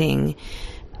anything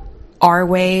our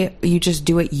way, you just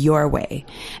do it your way.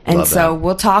 And so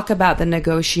we'll talk about the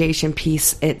negotiation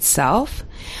piece itself,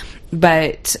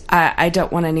 but I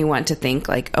don't want anyone to think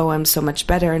like, oh, I'm so much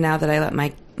better now that I let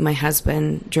my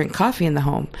husband drink coffee in the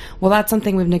home. Well, that's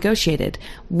something we've negotiated.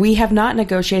 We have not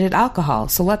negotiated alcohol,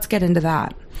 so let's get into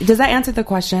that. Does that answer the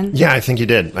question? Yeah, I think you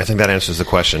did. I think that answers the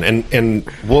question. And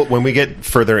when we get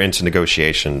further into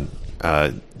negotiation,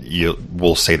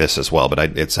 we'll say this as well,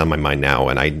 but it's on my mind now,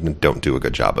 and I don't do a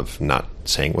good job of not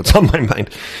saying what's on my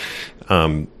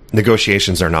mind.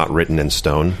 Negotiations are not written in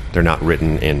stone. They're not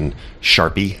written in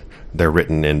Sharpie. They're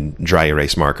written in dry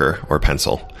erase marker or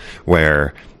pencil,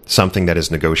 where something that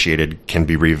is negotiated can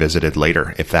be revisited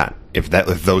later if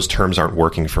those terms aren't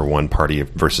working for one party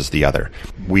versus the other.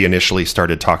 We initially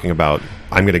started talking about,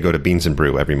 I'm going to go to Beans and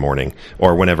Brew every morning,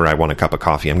 or whenever I want a cup of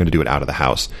coffee, I'm going to do it out of the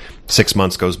house. 6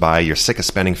 months goes by, you're sick of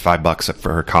spending $5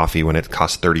 for her coffee when it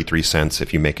costs 33 cents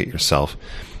if you make it yourself.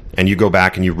 And you go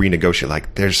back and you renegotiate,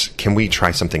 like, can we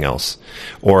try something else?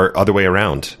 Or other way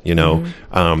around,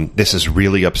 this is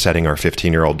really upsetting our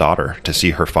 15-year-old daughter to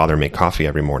see her father make coffee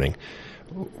every morning.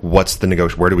 What's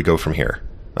the where do we go from here?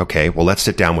 Okay, well, let's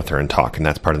sit down with her and talk, and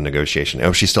that's part of the negotiation.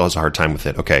 Oh, she still has a hard time with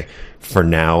it. Okay, for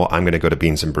now, I'm going to go to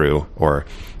Beans and Brew, or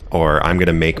I'm going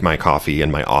to make my coffee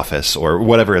in my office, or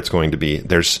whatever it's going to be.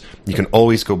 You can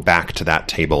always go back to that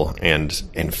table and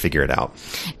figure it out.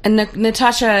 And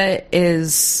Natasha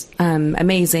is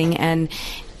amazing,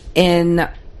 and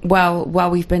while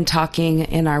we've been talking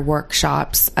in our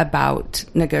workshops about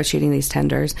negotiating these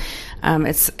tenders,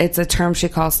 it's a term she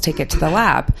calls "take it to the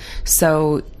lab."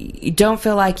 So you don't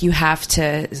feel like it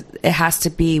has to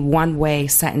be one way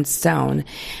set in stone,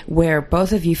 where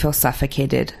both of you feel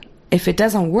suffocated if it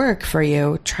doesn't work for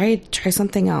you, try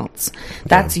something else.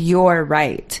 That's your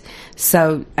right.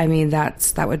 So, I mean,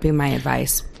 that would be my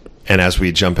advice. And as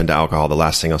we jump into alcohol, the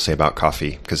last thing I'll say about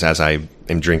coffee, because as I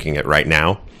am drinking it right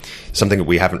now, something that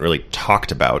we haven't really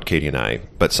talked about, Katie and I,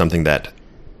 but something that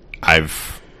am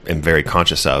very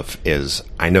conscious of is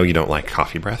I know you don't like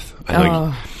coffee breath. I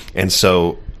know and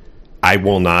so I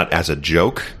will not, as a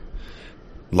joke,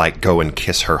 like go and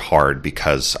kiss her hard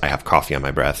because I have coffee on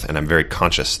my breath. And I'm very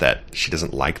conscious that she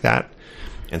doesn't like that.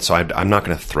 And so I'm not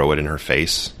going to throw it in her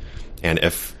face. And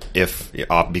if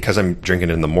because I'm drinking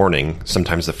it in the morning,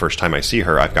 sometimes the first time I see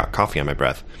her, I've got coffee on my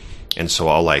breath. And so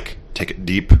I'll like take a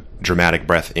deep, dramatic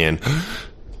breath in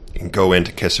and go in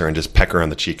to kiss her and just peck her on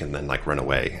the cheek and then like run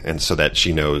away. And so that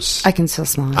she knows. I can still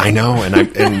smell it. I know.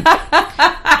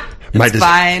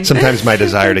 Sometimes my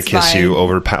desire to kiss you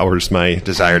overpowers my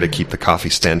desire to keep the coffee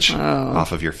stench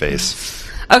off of your face.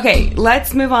 Okay,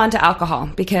 let's move on to alcohol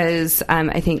because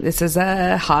I think this is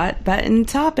a hot button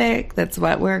topic. That's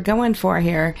what we're going for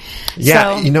here.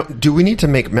 Yeah, do we need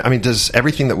to does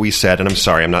everything that we said, and I'm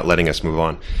sorry, I'm not letting us move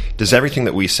on, does everything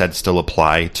that we said still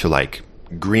apply to like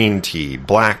green tea,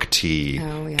 black tea,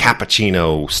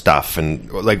 cappuccino stuff,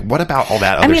 and like what about all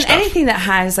that other stuff? Anything that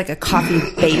has like a coffee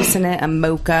base in it, a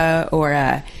mocha or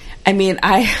I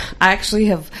actually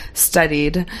have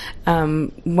studied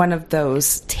one of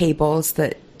those tables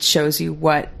that shows you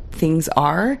what things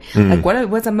are. Like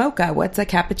what's a mocha? What's a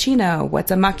cappuccino?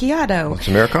 What's a macchiato? What's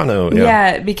Americano?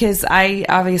 Yeah, because I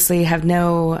obviously have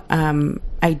no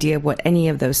idea what any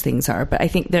of those things are. But I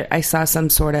think I saw some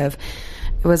sort of,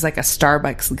 it was like a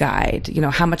Starbucks guide,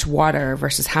 how much water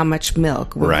versus how much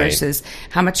milk versus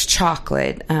how much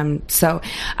chocolate. So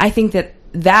I think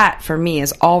that for me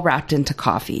is all wrapped into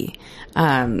coffee.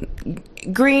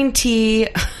 Green tea,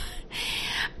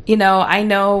 I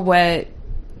know what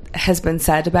has been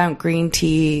said about green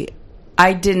tea.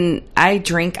 I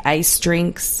drink ice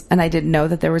drinks and I didn't know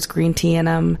that there was green tea in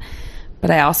them,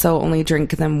 but I also only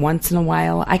drink them once in a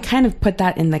while. I kind of put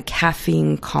that in the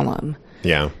caffeine column.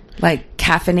 Yeah. Like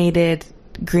caffeinated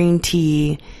green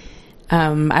tea.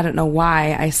 I don't know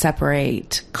why I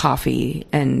separate coffee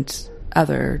and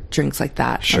other drinks like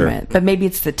that from it, but maybe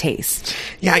it's the taste.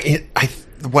 Yeah,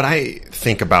 what I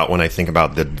think about when I think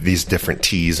about these different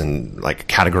teas and like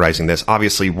categorizing this,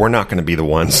 obviously we're not going to be the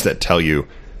ones that tell you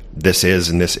this is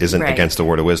and this isn't against the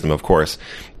word of wisdom. Of course,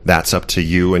 that's up to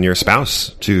you and your spouse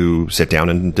to sit down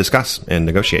and discuss and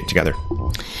negotiate together.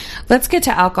 Let's get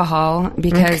to alcohol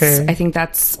because I think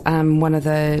that's one of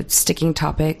the sticking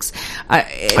topics.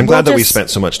 I'm glad that we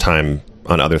spent so much time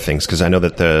on other things because I know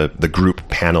that the group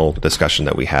panel discussion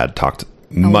that we had talked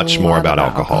much more about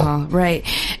alcohol. Right.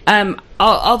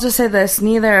 I'll just say this.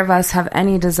 Neither of us have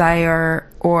any desire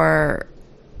or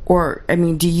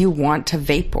do you want to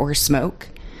vape or smoke?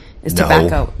 Is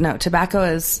tobacco? No, tobacco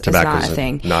is not a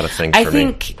thing. Not a thing for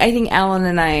me. I think Alan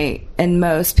and I and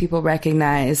most people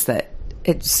recognize that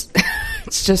it's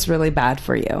just really bad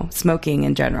for you. Smoking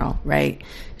in general, right?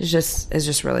 It's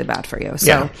just really bad for you. So,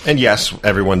 yeah. And yes,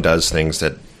 everyone does things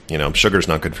that, sugar's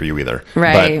not good for you either.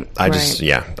 Right. But I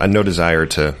have no desire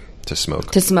to smoke.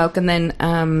 To smoke. And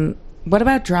then, what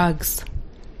about drugs?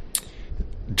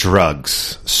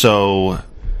 Drugs. So,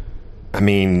 give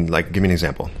me an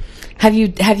example. Have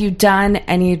you done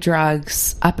any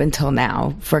drugs up until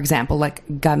now? For example, like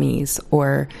gummies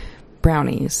or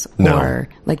brownies or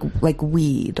like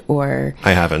weed or...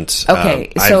 I haven't.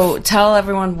 Okay, so tell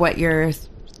everyone what your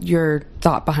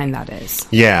thought behind that is.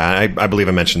 Yeah, I believe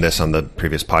I mentioned this on the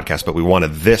previous podcast, but we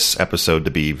wanted this episode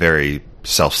to be very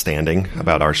self-standing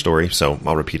about our story, so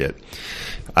I'll repeat it.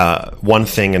 One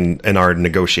thing in our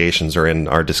negotiations or in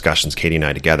our discussions, Katie and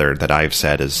I together, that I've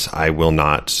said is I will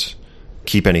not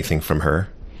keep anything from her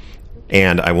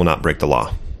and I will not break the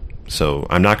law. So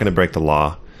I'm not going to break the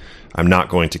law. I'm not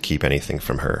going to keep anything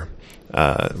from her.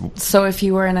 So if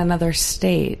you were in another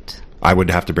state, I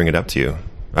would have to bring it up to you.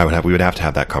 We would have to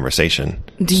have that conversation.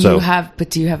 Do you have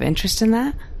interest in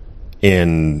that?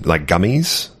 In like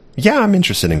gummies? Yeah, I'm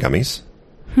interested in gummies.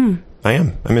 I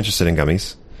am. I'm interested in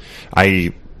gummies.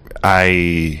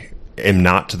 I am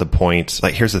not to the point,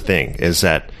 like, here's the thing, is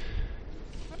that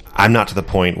I'm not to the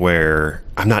point where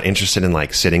I'm not interested in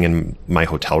like sitting in my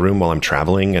hotel room while I'm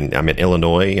traveling and I'm in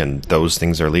Illinois and those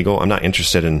things are legal. I'm not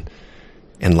interested in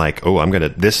like,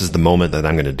 this is the moment that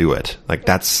I'm going to do it. Like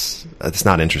that's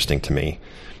not interesting to me.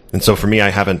 And so for me, I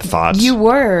haven't thought. You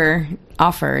were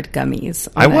offered gummies.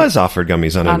 I was offered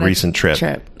gummies on a recent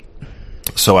trip.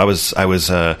 So I was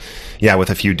with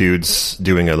a few dudes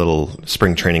doing a little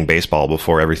spring training baseball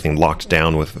before everything locked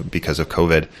down because of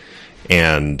COVID.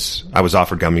 And I was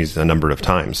offered gummies a number of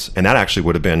times. And that actually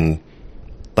would have been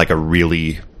like a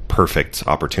really perfect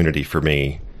opportunity for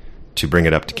me to bring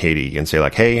it up to Katie and say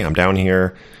like, hey, I'm down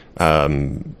here.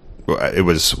 It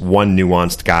was one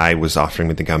nuanced guy was offering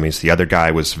me the gummies. The other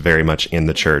guy was very much in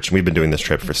the church. We've been doing this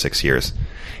trip for 6 years.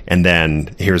 And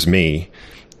then here's me.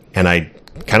 And I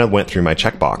kind of went through my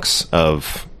checkbox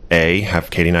of have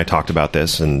Katie and I talked about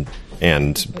this and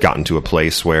gotten to a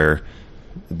place where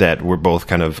that we're both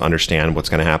kind of understand what's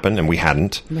going to happen. And we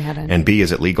hadn't. And B,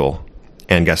 is it legal?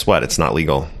 And guess what? It's not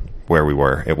legal where we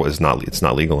were. It's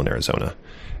not legal in Arizona.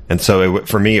 And so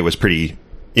for me, it was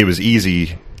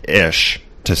easy-ish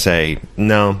to say,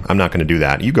 no, I'm not going to do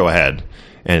that. You go ahead.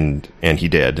 And he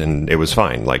did. And it was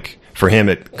fine. Like, for him,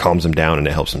 it calms him down and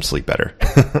it helps him sleep better.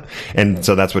 And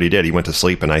so that's what he did. He went to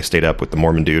sleep and I stayed up with the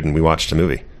Mormon dude and we watched a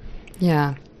movie.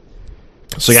 Yeah.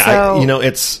 So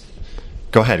it's...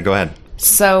 Go ahead.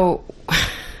 So,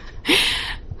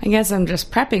 I guess I'm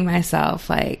just prepping myself.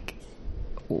 Like,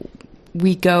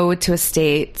 we go to a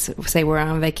state, say we're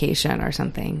on vacation or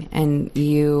something, and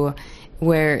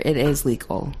where it is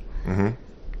legal.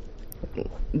 Mm-hmm.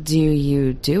 Do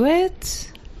you do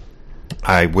it?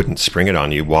 I wouldn't spring it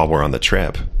on you while we're on the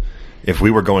trip. If we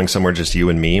were going somewhere just you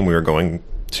and me, and we were going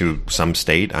to some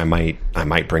state, I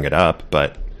might bring it up.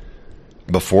 But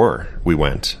before we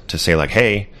went, to say like,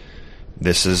 hey,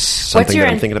 this is something that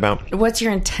I'm thinking about. What's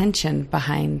your intention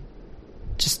behind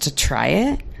just to try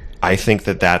it? I think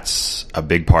that that's a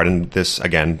big part, and this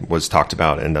again was talked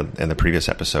about in the previous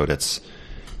episode. It's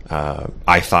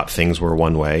I thought things were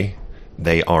one way,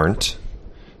 they aren't,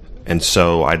 and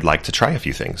so I'd like to try a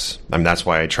few things. I mean, that's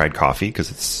why I tried coffee,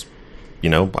 because it's,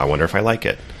 I wonder if I like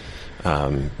it.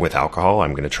 With alcohol,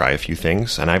 I'm going to try a few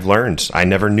things, and I've learned. I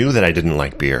never knew that I didn't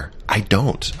like beer. I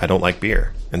don't like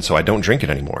beer, and so I don't drink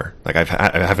it anymore. Like I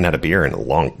haven't had a beer in a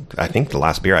long. I think the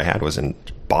last beer I had was in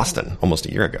Boston almost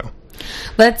a year ago.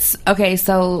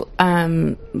 So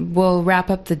we'll wrap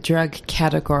up the drug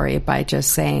category by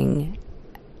just saying,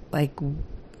 like,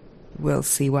 we'll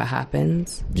see what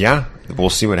happens. Yeah,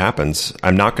 we'll see what happens.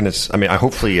 I'm not going to,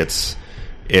 hopefully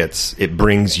it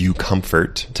brings you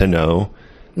comfort to know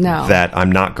that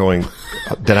I'm not going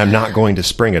to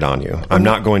spring it on you. I'm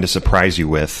not going to surprise you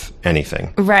with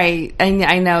anything. Right.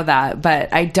 I know that,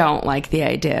 but I don't like the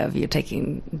idea of you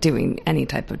doing any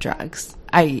type of drugs.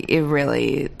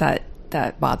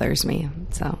 That bothers me.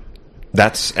 So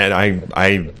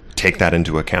I take that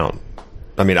into account.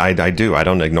 I mean, I do. I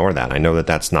don't ignore that. I know that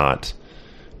that's not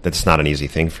an easy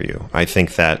thing for you. I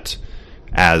think that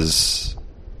I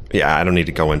don't need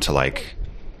to go into like.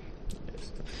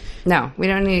 No, we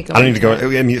don't need to go. I don't need to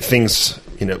go. I mean, things,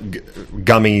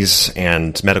 gummies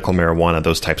and medical marijuana,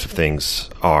 those types of things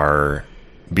are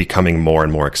becoming more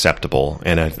and more acceptable.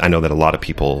 And I know that a lot of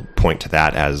people point to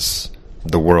that as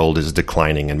the world is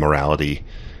declining in morality.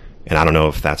 And I don't know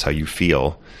if that's how you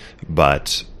feel,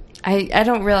 but I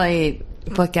don't really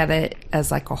look at it as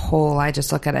like a whole. I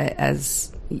just look at it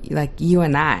as like you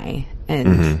and I,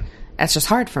 and that's just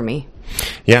hard for me.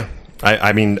 Yeah.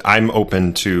 I mean, I'm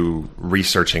open to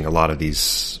researching a lot of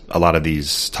these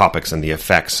topics and the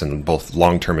effects, and both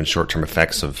long-term and short-term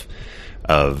effects of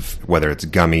whether it's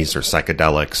gummies or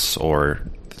psychedelics or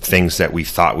things that we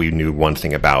thought we knew one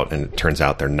thing about, and it turns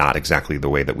out they're not exactly the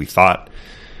way that we thought.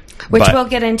 Which we'll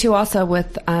get into also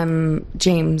with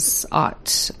James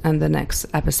Ott in the next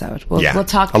episode. We'll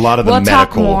talk a lot of we'll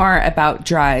talk more about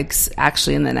drugs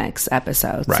actually in the next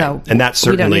episode. Right. So and that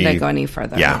certainly, we don't need to go any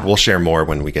further. Yeah, we'll share more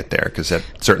when we get there, because that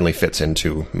certainly fits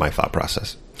into my thought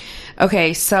process.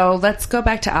 Okay, so let's go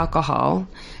back to alcohol.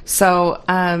 So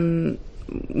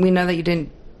we know that you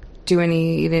didn't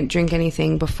drink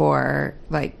anything before,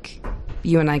 like,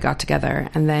 you and I got together.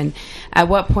 And then at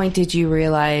what point did you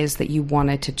realize that you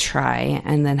wanted to try?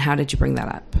 And then how did you bring that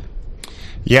up?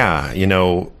 Yeah,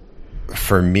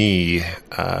 for me,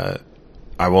 I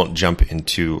won't jump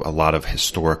into a lot of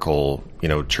historical,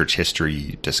 church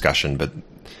history discussion, but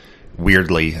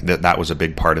weirdly, that was a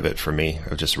big part of it for me,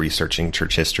 of just researching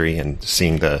church history and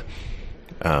seeing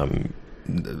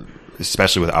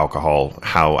especially with alcohol,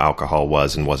 how alcohol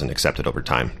was and wasn't accepted over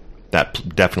time.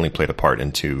 That definitely played a part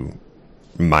into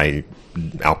my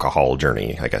alcohol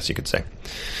journey, I guess you could say.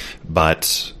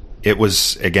 But it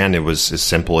was as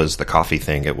simple as the coffee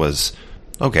thing. It was,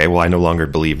 okay, well, I no longer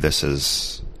believe this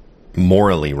is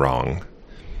morally wrong.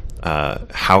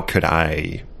 How could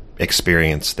I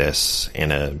experience this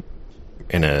in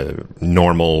a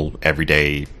normal,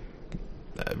 everyday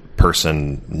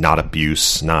person, not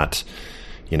abuse, not,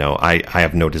 I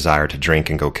have no desire to drink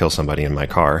and go kill somebody in my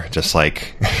car, just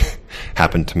like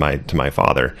happened to my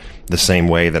father. The same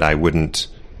way that I wouldn't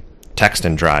text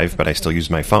and drive, but I still use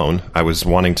my phone. I was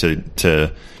wanting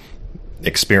to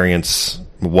experience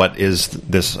what is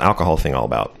this alcohol thing all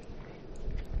about?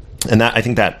 And I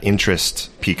think that interest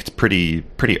peaked pretty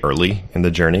early in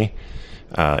the journey.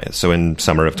 So in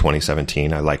summer of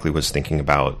 2017, I likely was thinking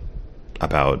about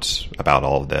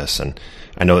all of this. And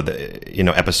I know that,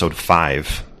 episode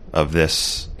 5 of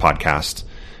this podcast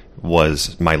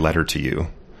was my letter to you.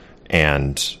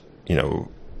 And,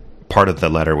 part of the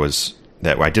letter was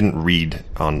that I didn't read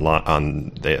on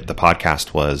the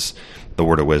podcast was the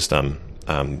Word of Wisdom,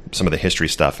 some of the history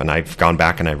stuff. And I've gone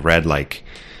back and I've read like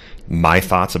my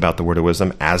thoughts about the Word of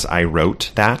Wisdom as I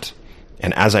wrote that.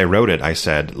 And as I wrote it, I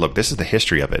said, look, this is the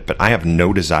history of it, but I have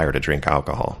no desire to drink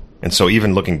alcohol. And so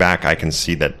even looking back, I can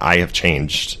see that I have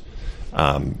changed.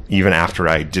 Even after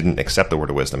I didn't accept the Word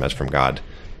of Wisdom as from God,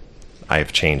 I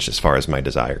have changed as far as my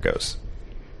desire goes.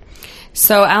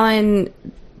 So Alan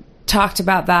talked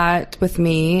about that with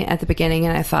me at the beginning,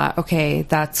 and I thought, okay,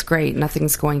 that's great.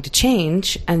 Nothing's going to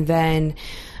change. And then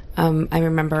I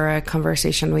remember a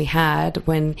conversation we had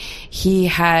when he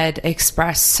had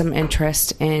expressed some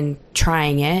interest in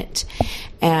trying it.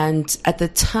 And at the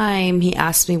time, he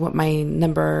asked me what my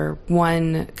number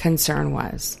one concern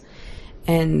was.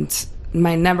 And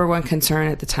my number one concern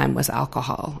at the time was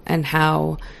alcohol, and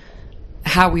how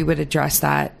we would address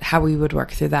that, how we would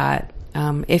work through that.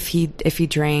 If he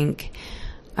drank,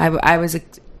 I was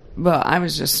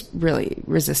just really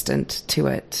resistant to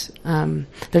it.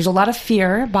 There's a lot of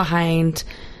fear behind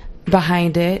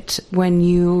it when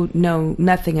you know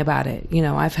nothing about it.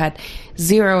 I've had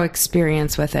zero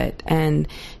experience with it. And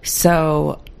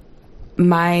so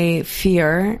my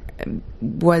fear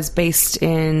was based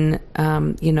in,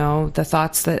 the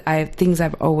thoughts that things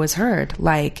I've always heard,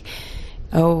 like,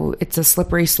 oh, it's a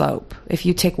slippery slope. If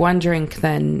you take one drink,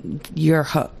 then you're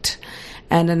hooked.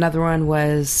 And another one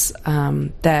was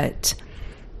that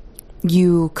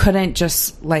you couldn't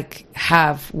just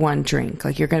have one drink,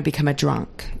 you're going to become a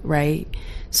drunk, right?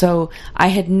 So I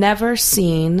had never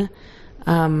seen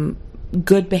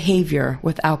good behavior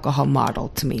with alcohol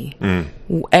modeled to me.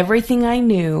 Everything I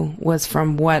knew was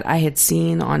from what I had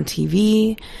seen on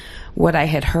TV, what I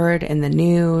had heard in the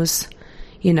news.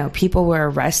 People were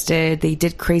arrested. They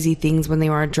did crazy things when they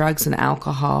were on drugs and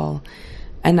alcohol.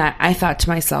 And I thought to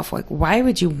myself, why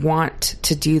would you want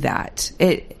to do that?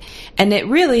 It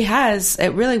really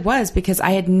was, because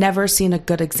I had never seen a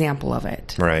good example of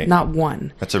it. Right. Not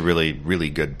one. That's a really, really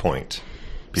good point.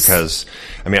 Because,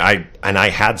 I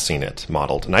had seen it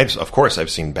modeled. And of course I've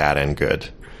seen bad and good.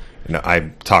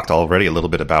 I talked already a little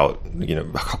bit about,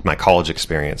 my college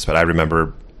experience, but I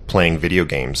remember playing video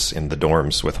games in the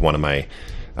dorms with one of my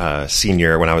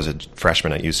when I was a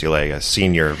freshman at UCLA, a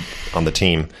senior on the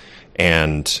team,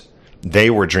 and they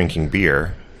were drinking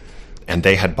beer, and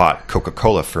they had bought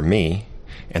Coca-Cola for me,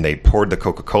 and they poured the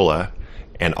Coca-Cola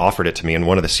and offered it to me, and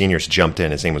one of the seniors jumped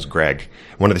in. His name was Greg.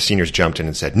 One of the seniors jumped in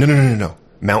and said, no.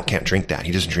 Mount can't drink that.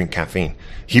 He doesn't drink caffeine.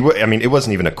 It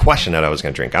wasn't even a question that I was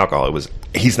going to drink alcohol. It was,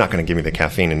 he's not going to give me the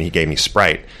caffeine, and he gave me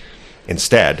Sprite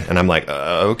instead. And I'm like,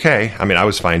 okay. I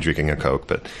was fine drinking a Coke,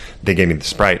 but they gave me the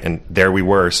Sprite, and there we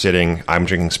were sitting. I'm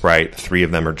drinking Sprite. 3 of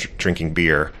them are drinking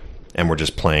beer, and we're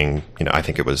just playing, I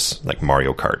think it was like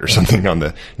Mario Kart or something on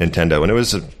the Nintendo.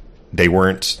 And they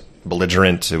weren't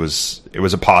belligerent. It was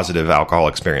a positive alcohol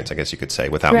experience, I guess you could say,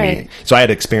 without me. So I had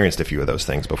experienced a few of those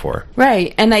things before.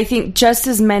 Right. And I think just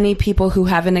as many people who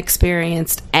haven't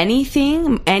experienced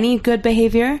anything, any good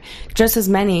behavior, just as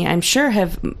many, I'm sure,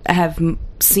 have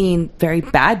seen very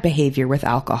bad behavior with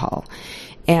alcohol.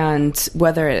 And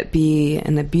whether it be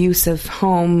an abusive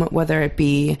home, whether it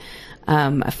be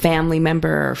a family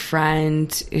member or friend,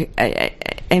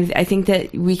 I think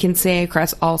that we can say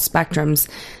across all spectrums.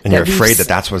 And you're afraid that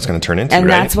that's what it's going to turn into, and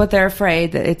right? that's what they're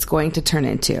afraid that it's going to turn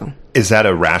into. Is that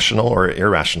a rational or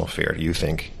irrational fear, do you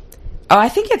think? Oh, I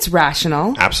think it's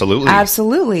rational. Absolutely.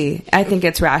 Absolutely. I think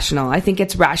it's rational. I think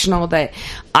it's rational that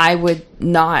I would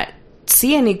not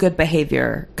see any good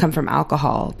behavior come from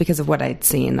alcohol because of what I'd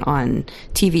seen on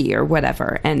TV or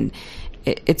whatever. And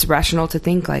it's rational to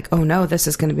think oh no, this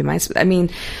is going to be my...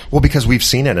 Well, because we've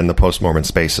seen it in the post-Mormon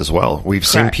space as well. We've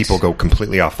seen people go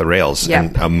completely off the rails.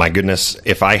 Yep. And my goodness,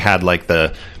 if I had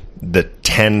the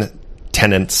 10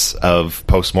 tenets of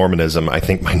post-Mormonism, I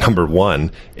think my number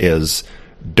one is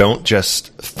don't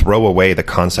just throw away the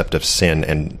concept of sin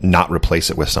and not replace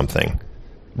it with something.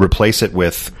 Replace it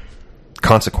with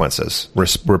consequences.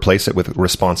 Replace it with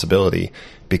responsibility.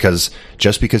 Because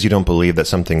just because you don't believe that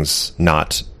something's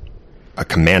not a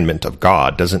commandment of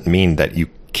God doesn't mean that you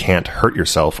can't hurt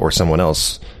yourself or someone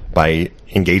else by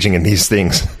engaging in these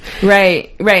things.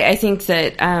 Right. I think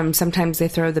that sometimes they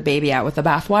throw the baby out with the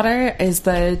bathwater is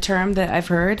the term that I've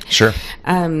heard. Sure.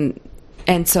 And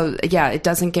And so, yeah, it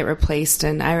doesn't get replaced.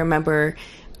 And I remember,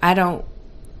 I'm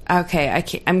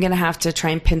going to have to try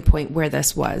and pinpoint where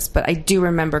this was. But I do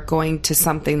remember going to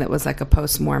something that was like a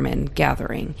post-Mormon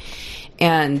gathering.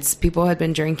 And people had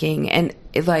been drinking. And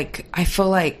I feel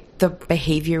like the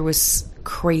behavior was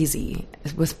crazy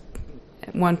with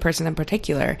one person in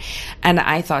particular. And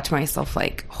I thought to myself,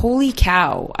 like, holy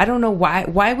cow, I don't know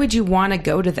why would you want to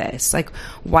go to this? Like,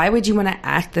 why would you want to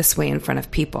act this way in front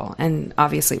of people? And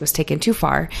obviously it was taken too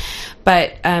far.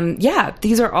 But yeah,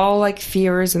 these are all like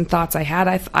fears and thoughts I had.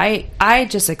 I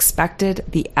just expected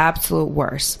the absolute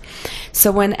worst.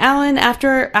 So when Alan,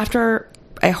 after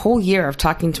a whole year of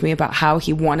talking to me about how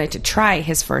he wanted to try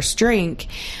his first drink,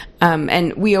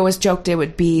 and we always joked it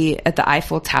would be at the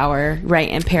Eiffel Tower, right,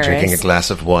 in Paris. Drinking a glass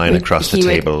of wine across the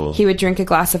table. He would drink a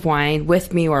glass of wine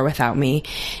with me or without me.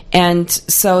 And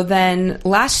so then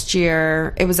last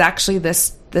year, it was actually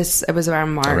it was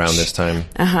around March. Around this time.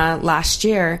 Last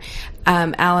year,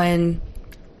 Alan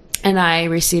and I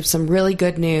received some really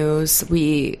good news.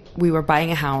 We were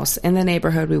buying a house in the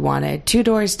neighborhood we wanted, 2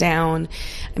 doors down.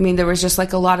 I mean, there was just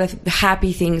like a lot of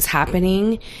happy things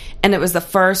happening. And it was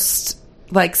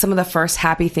some of the first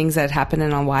happy things that had happened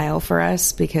in a while for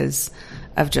us because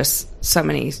of just so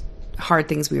many hard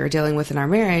things we were dealing with in our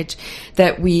marriage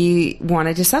that we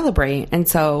wanted to celebrate. And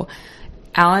so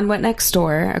Alan went next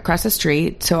door across the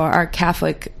street to our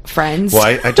Catholic friends.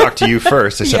 Well, I talked to you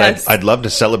first. I said, Yes. I'd love to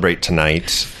celebrate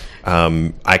tonight.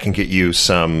 I can get you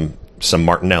some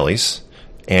Martinellis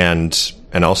and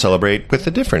I'll celebrate with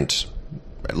a different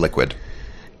liquid.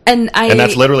 And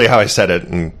that's literally how I said it.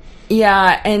 And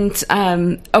yeah,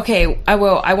 and okay, I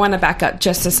want to back up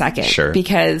just a second. Sure.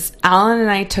 Because Alan and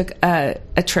I took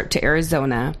a trip to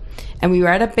Arizona, and we were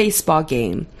at a baseball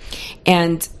game,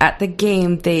 and at the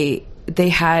game there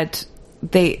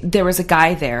was a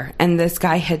guy there, and this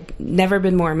guy had never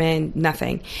been Mormon,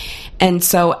 nothing. And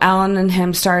so Alan and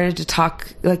him started to talk,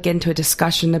 like, into a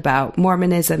discussion about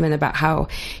Mormonism and about how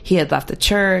he had left the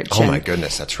church. Oh, my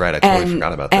goodness, that's right. I totally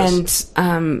forgot about this.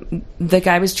 And the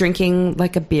guy was drinking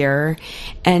like a beer,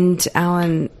 and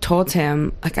Alan told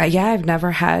him, like, I've never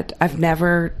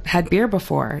had beer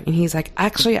before. And he's like,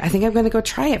 actually, I think I'm going to go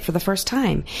try it for the first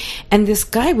time. And this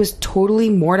guy was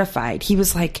totally mortified. He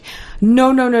was like,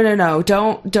 no.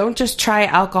 Don't just try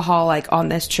alcohol like on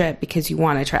this trip because you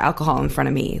want to try alcohol in front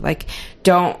of me. Like,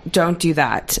 don't do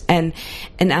that. And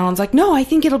Alan's like, no, I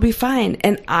think it'll be fine.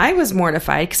 And I was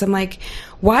mortified because I'm like,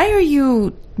 why are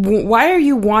you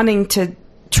wanting to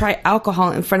try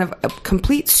alcohol in front of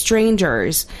complete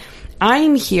strangers?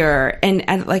 I'm here and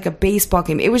at like a baseball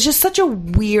game. It was just such a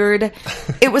weird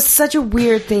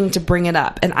thing to bring it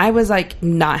up. And I was like,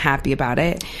 not happy about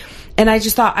it. And I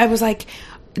just thought, I was like,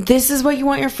 this is what you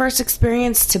want your first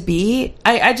experience to be?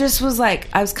 I just was like,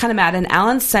 I was kind of mad. And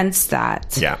Alan sensed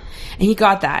that. Yeah. And he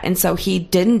got that. And so he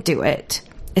didn't do it.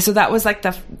 And so that was like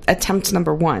the attempt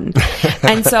number 1.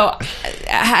 And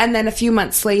then a few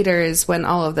months later is when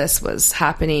all of this was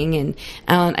happening. And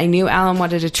I knew Alan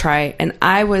wanted to try. And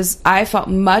I felt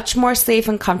much more safe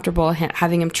and comfortable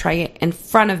having him try it in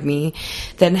front of me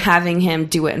than having him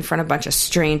do it in front of a bunch of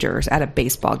strangers at a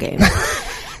baseball game.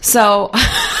 So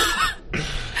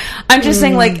I'm just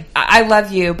saying, like, I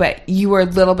love you, but you were a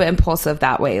little bit impulsive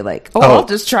that way. Like, I'll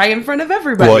just try in front of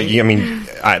everybody. Well, I mean,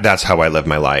 that's how I live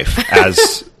my life.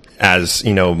 As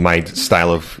you know, my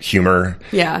style of humor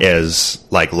is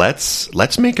like,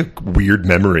 let's make a weird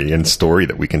memory and story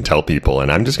that we can tell people.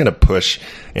 And I'm just going to push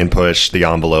the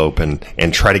envelope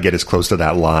and try to get as close to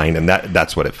that line. And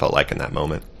that's what it felt like in that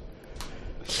moment.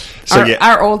 So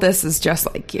our oldest is just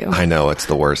like you. I know, it's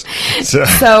the worst.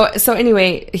 So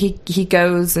anyway, he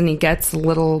goes and he gets a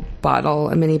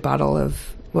mini bottle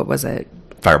of, what was it?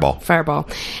 Fireball.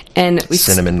 And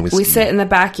cinnamon whiskey. We sit in the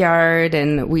backyard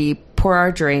and we pour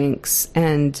our drinks.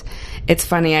 And it's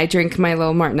funny, I drink my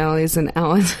little Martinellis and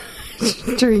Alan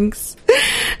drinks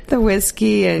the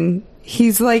whiskey, and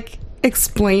he's like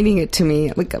explaining it to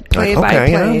me like a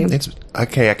play-by-play. It's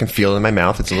okay. I can feel it in my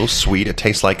mouth. It's a little sweet. It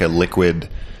tastes like a liquid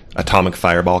atomic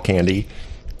fireball candy.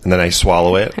 And then I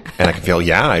swallow it, and I can feel,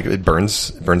 it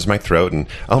burns my throat, and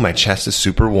my chest is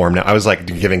super warm now. I was like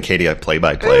giving Katie a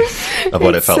play-by-play of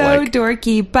what it felt like. So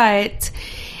dorky, but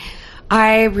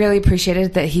I really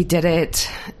appreciated that he did it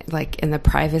like in the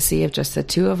privacy of just the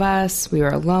two of us. We were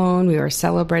alone. We were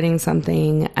celebrating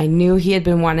something. I knew he had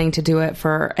been wanting to do it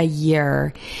for a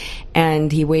year,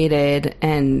 and he waited,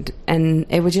 and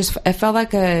it felt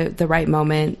like the right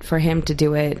moment for him to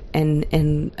do it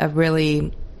in a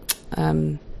really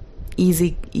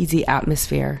easy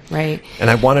atmosphere, right? And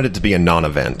I wanted it to be a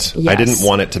non-event. Yes. I didn't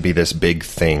want it to be this big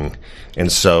thing.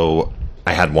 And so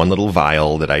I had one little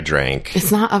vial that I drank.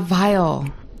 It's not a vial.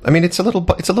 I mean, it's a little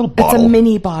bottle. It's a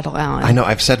mini bottle, Alan. I know.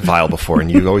 I've said vial before,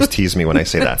 and you always tease me when I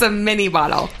say that. It's a mini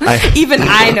bottle. Even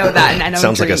I know that, and I don't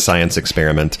Sounds like a science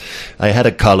experiment. I had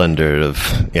a colander of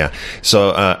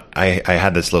So I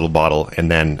had this little bottle, and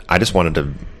then I just wanted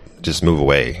to just move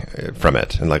away from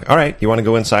it, and like, all right, you want to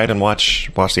go inside and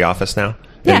watch The Office now?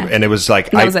 Yeah. And it was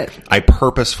like I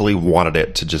purposefully wanted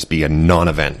it to just be a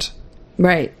non-event.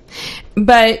 Right.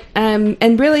 But,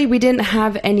 and really we didn't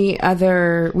have any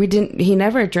other, he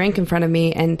never drank in front of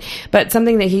me. But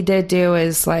something that he did do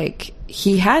is like,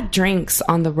 he had drinks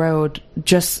on the road,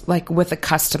 just like with a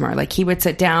customer. Like he would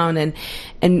sit down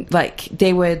and like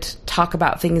they would talk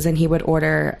about things and he would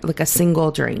order like a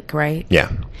single drink. Right.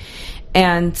 Yeah.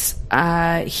 And,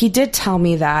 he did tell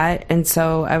me that. And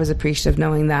so I was appreciative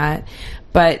knowing that,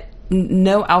 but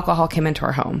no alcohol came into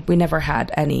our home. We never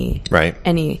had any. Right.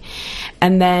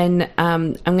 And then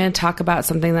I'm going to talk about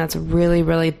something that's really,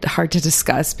 really hard to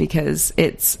discuss because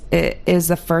it is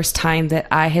the first time that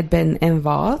I had been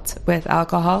involved with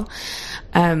alcohol,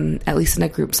 at least in a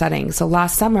group setting. So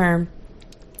last summer,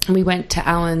 we went to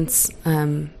Alan's,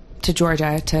 to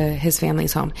Georgia, to his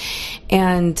family's home.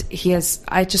 And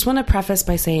I just want to preface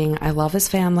by saying I love his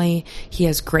family. He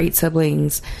has great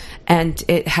siblings, and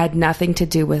it had nothing to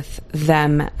do with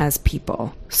them as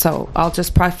people. So I'll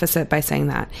just preface it by saying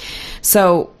that.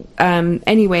 So,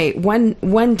 anyway,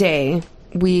 one day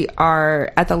we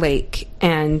are at the lake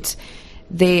and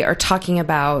they are talking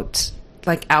about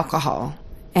like alcohol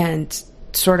and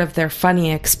sort of their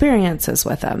funny experiences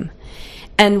with them.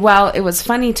 And while it was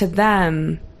funny to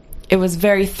them, it was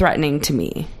very threatening to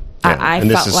me. Yeah. I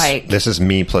felt like... This is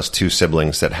me plus two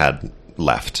siblings that had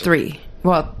left. 3.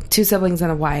 Well, 2 siblings and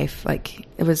a wife. Like,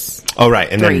 it was... Oh, right.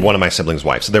 And 3. then one of my siblings'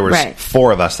 wife. So there was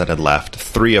 4 of us that had left,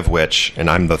 3 of which, and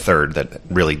I'm the third that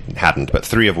really hadn't, but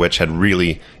 3 of which had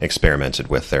really experimented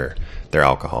with their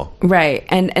alcohol. Right.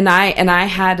 And I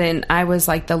hadn't. I was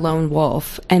like the lone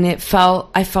wolf, and I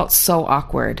felt so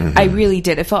awkward. Mm-hmm. I really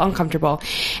did. It felt uncomfortable.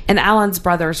 And Alan's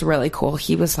brother's really cool.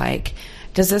 He was like,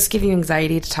 does this give you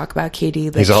anxiety to talk about Katie?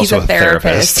 Like, he's also a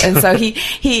therapist. And so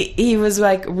he was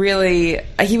like really,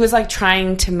 he was like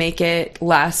trying to make it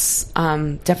less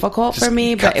difficult for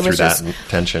me, but it was just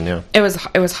tension. Yeah. It was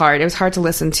hard. It was hard to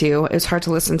listen to. It was hard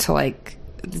to listen to like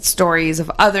stories of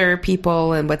other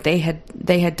people and what they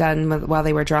had done while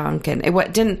they were drunk, and it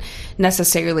wasn't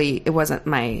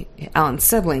my Alan's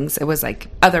siblings, it was like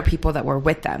other people that were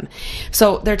with them.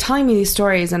 So they're telling me these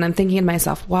stories, and I'm thinking to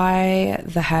myself, why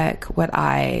the heck would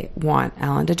I want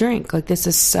Alan to drink? Like, this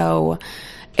is so...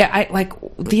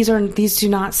 these do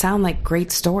not sound like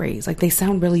great stories. Like, they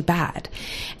sound really bad.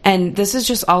 And this is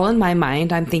just all in my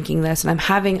mind. I'm thinking this, and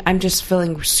I'm just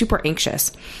feeling super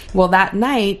anxious. Well, that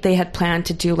night they had planned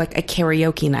to do like a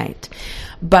karaoke night.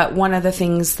 But one of the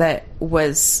things that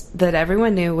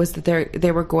everyone knew was that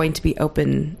they were going to be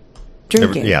open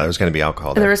drinking. There was going to be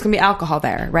alcohol there. There was going to be alcohol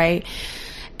there, right?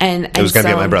 And it was going to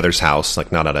be at my brother's house,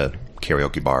 like not at a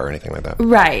karaoke bar or anything like that.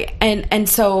 Right. And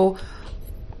so...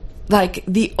 like,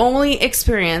 the only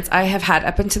experience I have had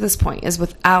up until this point is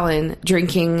with Alan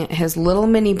drinking his little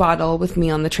mini bottle with me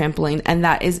on the trampoline, and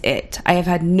that is it. I have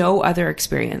had no other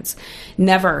experience.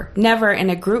 Never in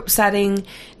a group setting,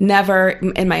 never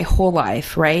in my whole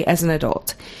life, right, as an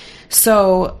adult.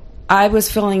 So I was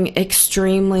feeling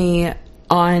extremely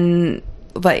on,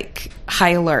 like,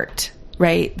 high alert,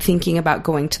 right, thinking about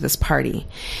going to this party.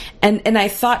 And I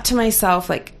thought to myself,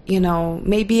 like, you know,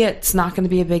 maybe it's not going to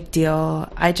be a big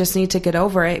deal. I just need to get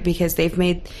over it because they've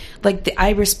made, like,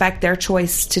 I respect their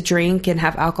choice to drink and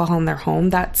have alcohol in their home.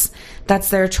 That's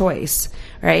their choice,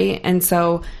 right? And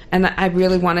so, and I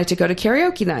really wanted to go to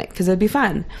karaoke night because it'd be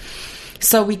fun.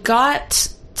 So we got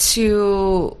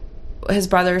to his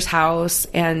brother's house,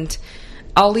 and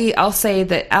I'll say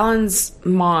that Alan's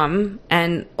mom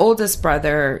and oldest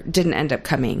brother didn't end up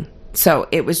coming. So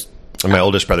it was... And my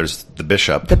oldest brother's the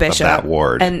bishop of that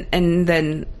ward. And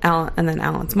then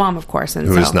Alan's mom, of course. And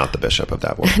who is not the bishop of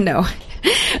that ward. No.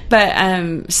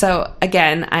 But so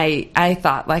again, I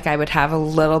thought like I would have a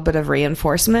little bit of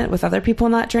reinforcement with other people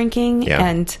not drinking. Yeah.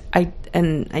 And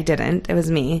I didn't. It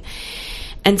was me.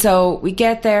 And so we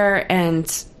get there,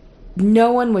 and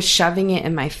no one was shoving it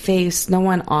in my face. No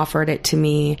one offered it to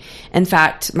me. In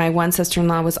fact, my one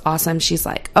sister-in-law was awesome. She's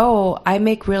like, oh, I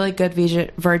make really good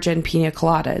virgin pina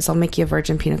coladas. I'll make you a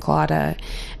virgin pina colada.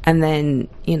 And then,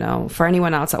 you know, for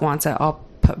anyone else that wants it, I'll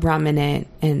put rum in it.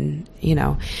 And, you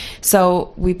know,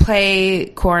 so we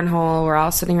play cornhole. We're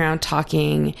all sitting around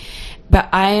talking. But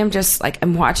I am just like,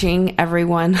 I'm watching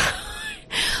everyone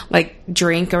like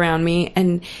drink around me.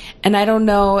 And I don't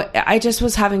know, I just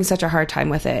was having such a hard time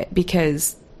with it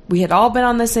because we had all been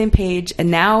on the same page,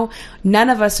 and now none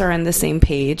of us are on the same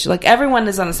page. Like, everyone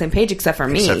is on the same page except for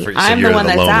me. I'm the one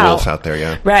that's out there,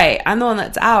 yeah. Right. I'm the one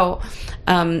that's out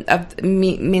of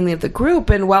me, mainly of the group.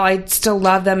 And while I still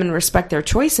love them and respect their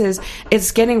choices,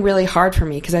 it's getting really hard for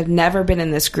me because I've never been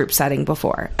in this group setting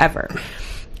before, ever.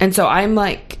 And so I'm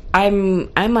like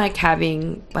having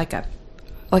like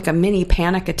a mini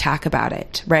panic attack about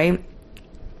it, right?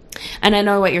 And I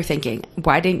know what you're thinking.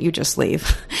 Why didn't you just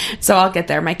leave? So I'll get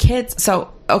there. My kids.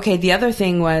 So, okay. The other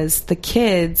thing was the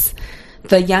kids,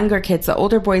 the younger kids, the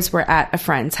older boys were at a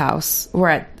friend's house. We're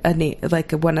at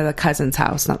like one of the cousins'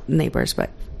 house, not neighbors, but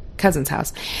cousin's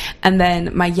house. And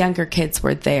then my younger kids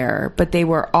were there, but they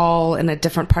were all in a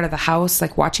different part of the house,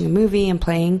 like watching a movie and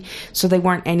playing. So they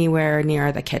weren't anywhere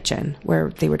near the kitchen where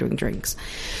they were doing drinks.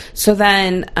 So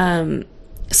then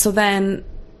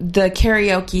the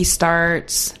karaoke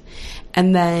starts,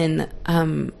 and then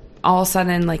all of a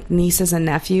sudden, like, nieces and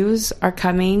nephews are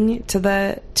coming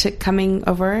coming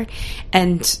over,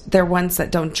 and they're ones that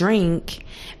don't drink,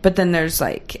 but then there's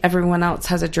like everyone else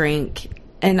has a drink,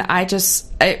 and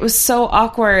it was so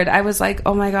awkward. I was like,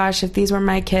 oh my gosh, if these were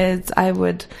my kids, I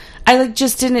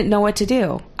just didn't know what to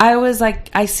do. I was like,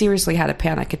 I seriously had a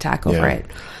panic attack over it.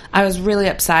 I was really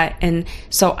upset, and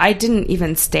so I didn't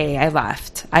even stay. I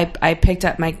left. I picked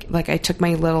up I took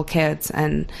my little kids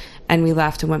and we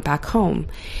left and went back home.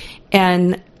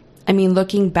 And I mean,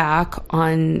 looking back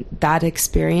on that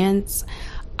experience,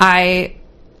 I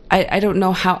don't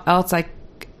know how else I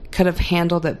could have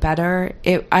handled it better.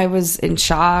 I was in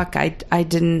shock. I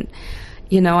didn't,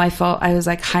 I was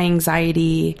like high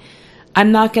anxiety. I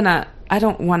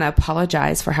don't want to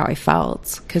apologize for how I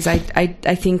felt, because I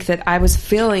think that I was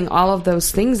feeling all of those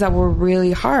things that were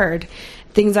really hard,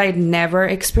 things I'd never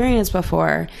experienced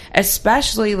before.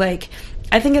 Especially, like,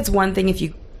 I think it's one thing if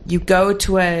you go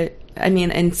to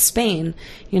in Spain,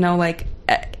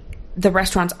 the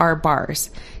restaurants are bars.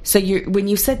 So when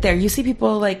you sit there, you see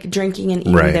people like drinking and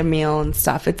eating their meal and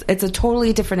stuff. It's a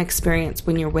totally different experience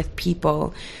when you're with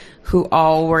people who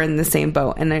all were in the same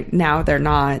boat, and now they're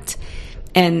not.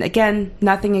 And again,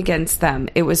 nothing against them.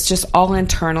 It was just all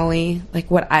internally,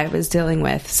 like, what I was dealing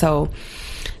with. So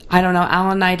I don't know.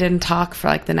 Alan and I didn't talk for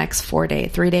like the next 3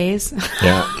 days.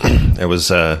 Yeah, it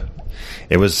was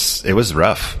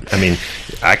rough. I mean,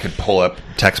 I could pull up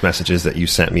text messages that you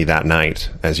sent me that night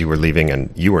as you were leaving,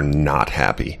 and you were not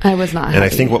happy. I was not happy. And I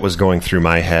think what was going through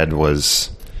my head was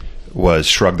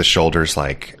shrug the shoulders,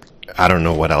 like, I don't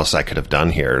know what else I could have done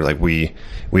here. Like, we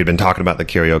had been talking about the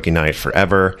karaoke night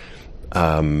forever.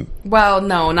 Well,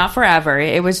 no, not forever.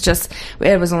 It was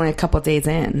only a couple of days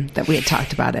in that we had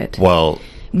talked about it. Well,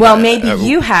 maybe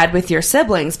you had with your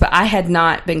siblings, but I had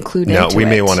not been clued into it. No, we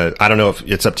may want to, I don't know if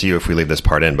it's up to you if we leave this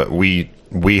part in, but we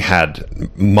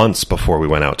had months before we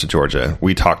went out to Georgia,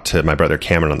 we talked to my brother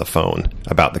Cameron on the phone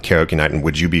about the karaoke night, and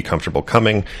would you be comfortable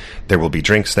coming? There will be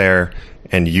drinks there.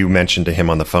 And you mentioned to him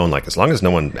on the phone, like, as long as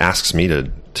no one asks me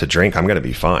to drink, I'm going to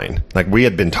be fine. Like, we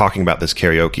had been talking about this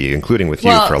karaoke, including with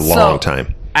you, for a long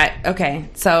time. Okay,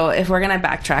 so if we're going to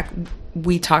backtrack,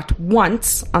 we talked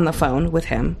once on the phone with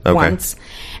him, once.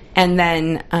 And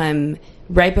then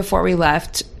right before we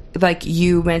left, like,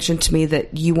 you mentioned to me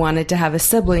that you wanted to have a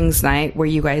siblings night where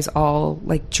you guys all,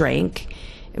 like, drank.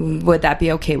 Would that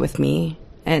be okay with me?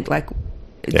 And, like,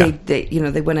 they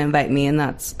wouldn't invite me, and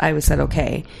I said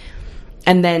okay.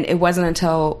 And then it wasn't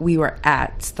until we were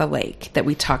at the lake that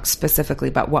we talked specifically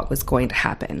about what was going to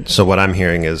happen. So what I'm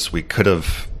hearing is we could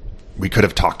have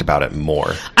talked about it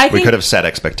more. We could have set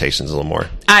expectations a little more.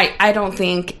 I don't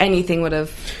think anything would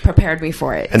have prepared me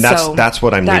for it. And that's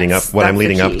what I'm leading up. What I'm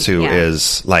leading up to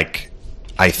is, like,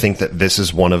 I think that this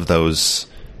is one of those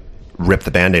rip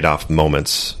the Band-Aid off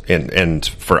moments. And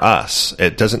for us,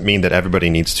 it doesn't mean that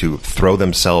everybody needs to throw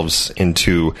themselves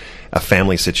into a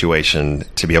family situation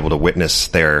to be able to witness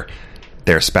their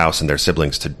spouse and their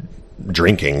siblings to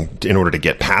drinking in order to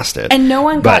get past it. And no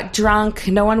one got drunk.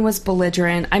 No one was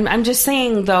belligerent. I'm just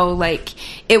saying, though, like,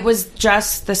 it was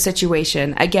just the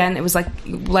situation. Again, it was like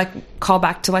call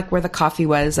back to like where the coffee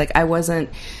was. Like, I wasn't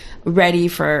ready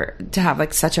to have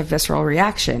like such a visceral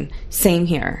reaction. Same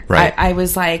here. Right. I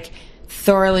was like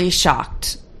thoroughly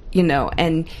shocked,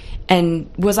 and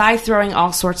was I throwing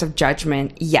all sorts of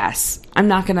judgment? Yes. I'm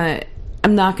not gonna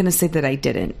I'm not going to say that I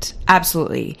didn't.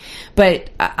 Absolutely.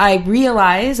 But I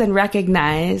realize and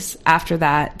recognize after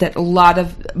that a lot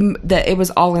of that it was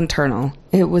all internal.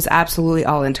 It was absolutely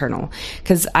all internal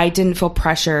because I didn't feel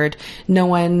pressured. No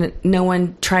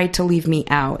one tried to leave me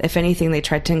out. If anything, they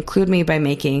tried to include me by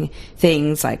making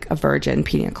things like a virgin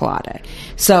pina colada.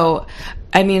 So,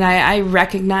 I mean, I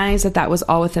recognize that was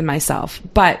all within myself,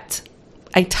 but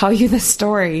I tell you this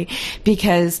story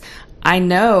because I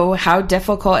know how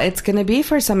difficult it's going to be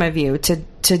for some of you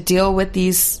to deal with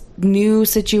these new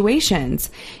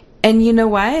situations. And you know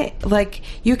what? Like,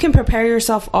 you can prepare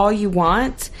yourself all you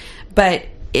want, but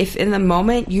if in the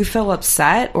moment you feel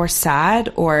upset or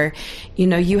sad or,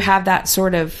 you have that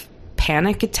sort of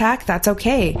panic attack, that's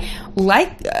okay.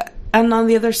 And on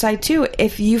the other side too,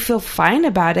 if you feel fine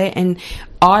about it and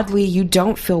oddly you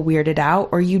don't feel weirded out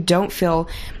or you don't feel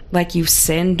like you've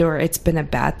sinned or it's been a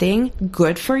bad thing,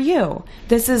 good for you.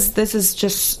 This is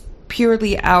just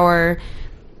purely our,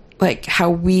 like, how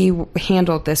we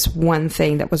handled this one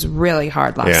thing that was really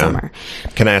hard last summer.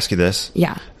 Can I ask you this?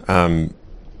 Yeah.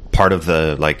 Part of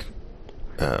the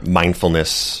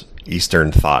mindfulness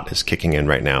Eastern thought is kicking in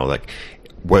right now. Like,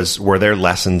 were there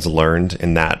lessons learned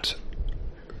in that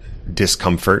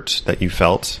discomfort that you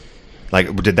felt?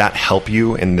 Like, did that help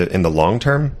you in the long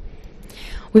term?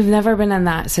 We've never been in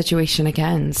that situation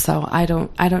again, so I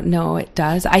don't know it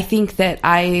does. I think that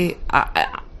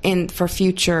for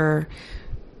future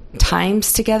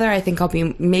times together, I think I'll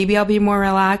be more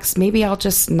relaxed. Maybe I'll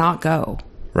just not go.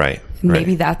 Right.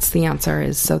 Maybe that's the answer,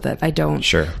 is so that I don't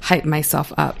hype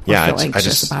myself up. Or feel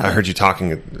anxious about it. I heard you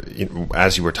talking,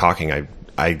 as you were talking,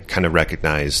 I kind of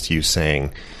recognized you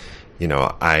saying,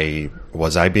 I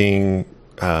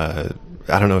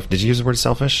don't know did you use the word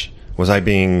selfish? Was I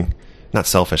being not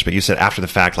selfish, but you said after the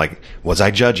fact, like, was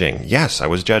I judging? Yes, I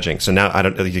was judging. So now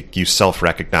you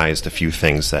self-recognized a few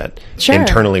things that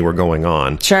internally were going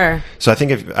on. Sure. So I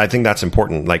think that's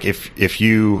important. Like, if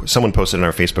someone posted in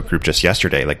our Facebook group just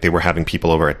yesterday, like, they were having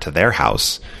people over to their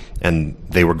house and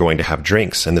they were going to have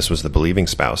drinks, and this was the believing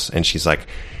spouse, and she's like,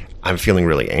 I'm feeling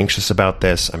really anxious about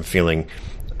this. I'm feeling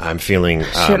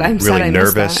really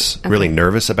nervous, really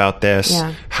nervous about this.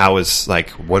 Yeah.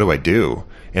 What do I do?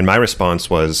 And my response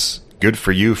was, good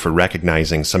for you for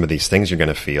recognizing some of these things you're going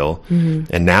to feel. Mm-hmm.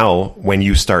 And now when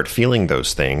you start feeling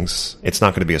those things, it's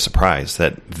not going to be a surprise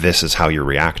that this is how you're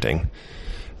reacting.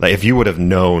 Like, if you would have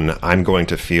known I'm going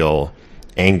to feel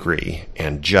angry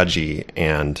and judgy,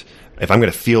 and if I'm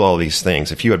going to feel all these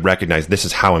things, if you had recognized this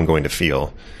is how I'm going to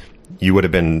feel, you would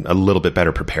have been a little bit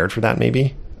better prepared for that,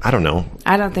 maybe. I don't know.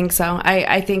 I don't think so.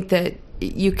 I think that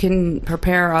you can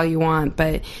prepare all you want,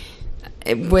 but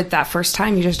with that first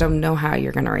time, you just don't know how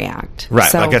you're going to react.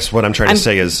 Right. So I guess what I'm trying to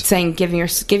say is saying give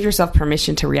yourself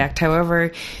permission to react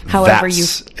however you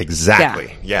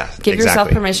exactly. Yeah. Give yourself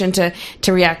permission to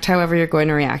react however you're going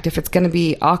to react. If it's going to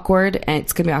be awkward, and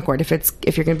it's going to be awkward. If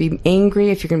you're going to be angry,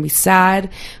 if you're going to be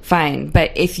sad, fine.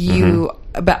 But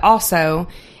but also,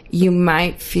 you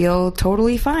might feel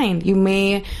totally fine. You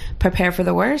may prepare for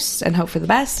the worst and hope for the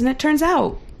best, and it turns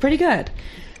out pretty good.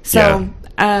 So,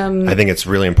 I think it's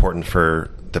really important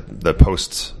for the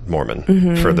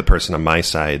post-Mormon, for the person on my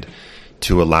side,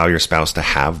 to allow your spouse to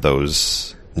have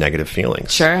those negative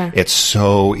feelings. Sure. It's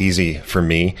so easy for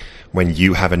me when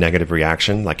you have a negative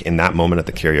reaction, like in that moment at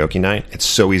the karaoke night, it's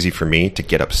so easy for me to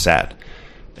get upset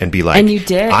and be like, and you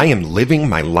did. I am living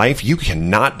my life. You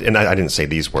cannot, and I didn't say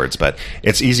these words, but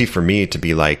it's easy for me to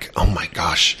be like, oh my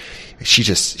gosh, she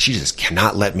just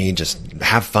cannot let me just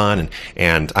have fun.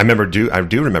 And I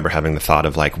do remember having the thought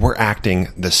of, like, we're acting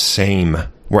the same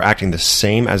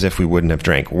as if we wouldn't have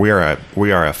drank. We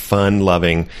are a fun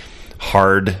loving,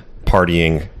 hard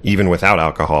partying, even without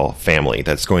alcohol, family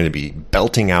that's going to be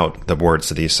belting out the words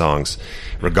to these songs,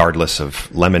 regardless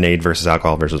of lemonade versus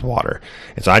alcohol versus water.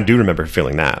 And so I do remember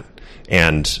feeling that.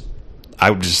 And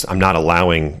I'm not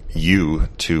allowing you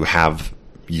to have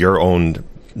your own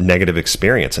negative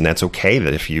experience, and that's okay.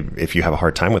 That if you have a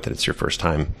hard time with it, it's your first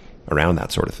time around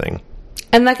that sort of thing.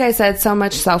 And like I said, so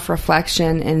much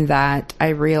self-reflection in that I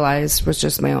realized was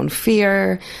just my own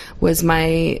fear, was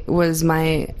my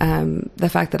the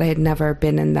fact that I had never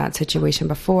been in that situation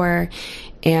before,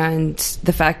 and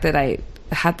the fact that I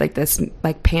had like this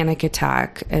like panic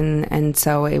attack, and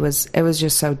so it was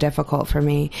just so difficult for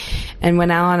me. And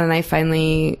when Alan and I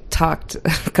finally talked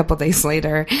a couple days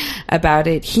later about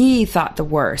it, he thought the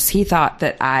worst. He thought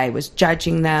that I was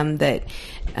judging them, that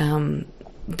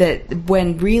that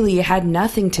when really it had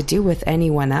nothing to do with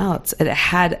anyone else. It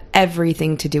had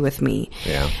everything to do with me.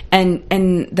 Yeah.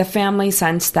 And the family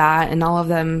sensed that, and all of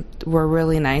them were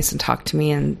really nice and talked to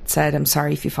me and said, I'm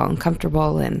sorry if you felt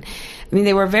uncomfortable. And I mean,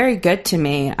 they were very good to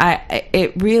me.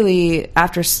 It really,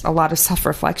 after a lot of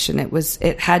self-reflection,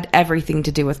 it had everything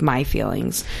to do with my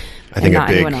feelings. I think not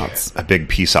anyone else. A big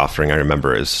peace offering I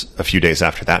remember is a few days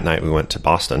after that night, we went to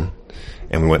Boston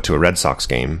and we went to a Red Sox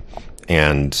game,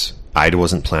 and I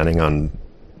wasn't planning on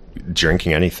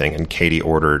drinking anything. And Katie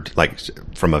ordered, like,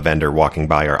 from a vendor walking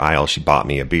by our aisle, she bought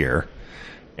me a beer.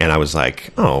 And I was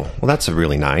like, oh, well, that's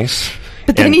really nice.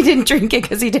 But then he didn't drink it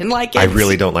because he didn't like it. I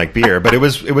really don't like beer, but it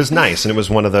was nice. And it was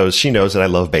one of those, she knows that I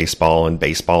love baseball and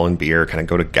beer kind of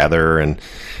go together. And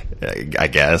I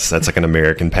guess that's like an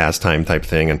American pastime type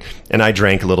thing. And I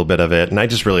drank a little bit of it, and I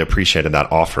just really appreciated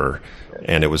that offer.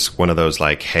 And it was one of those,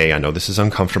 like, hey, I know this is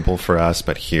uncomfortable for us,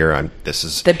 but here this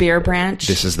is the beer branch.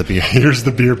 This is the beer. Here's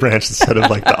the beer branch instead of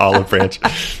like the olive branch.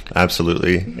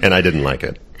 Absolutely. And I didn't like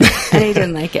it. And he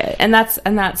didn't like it. And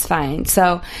that's fine.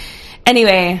 So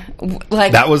anyway,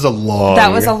 like, that was a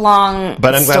long,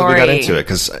 but I'm glad we got into it,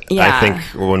 because I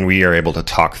think when we are able to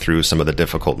talk through some of the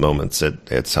difficult moments,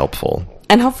 it's helpful.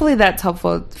 And hopefully that's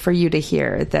helpful for you to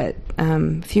hear that,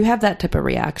 if you have that type of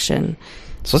reaction.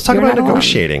 So let's talk about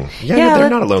negotiating. Yeah, they're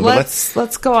not alone.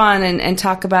 Let's go on and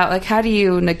talk about, like, how do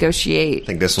you negotiate I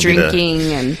think this will drinking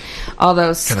and all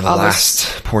those. Kind of the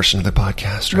last portion of the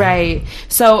podcast, right?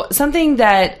 So something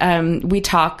that we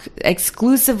talk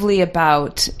exclusively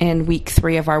about in week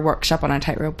 3 of our workshop on a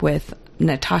tightrope with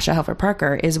Natasha Helfer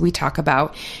Parker is we talk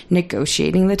about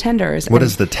negotiating the tenders. What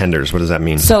is the tenders? What does that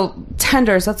mean? So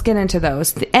tenders, let's get into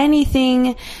those.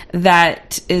 Anything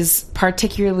that is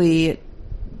particularly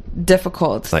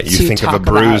difficult, like, you to think talk of a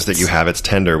bruise about. that you have, it's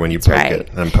tender when you poke it.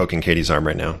 I'm poking Katie's arm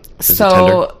right now. Is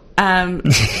so it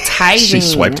tithing. She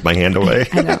swiped my hand away.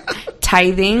 I know.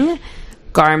 Tithing,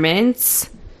 garments,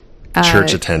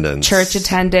 church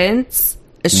attendance,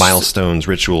 milestones,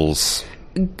 rituals,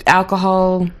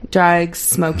 alcohol, drugs,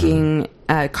 smoking,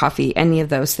 coffee, any of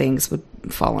those things would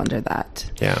fall under that.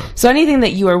 Yeah. So anything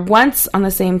that you were once on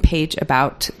the same page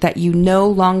about that you no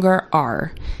longer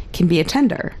are can be a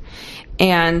tender.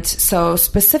 And so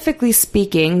specifically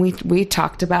speaking, we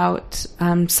talked about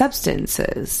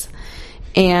substances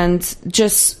and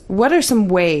just what are some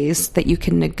ways that you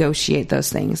can negotiate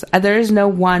those things. There is no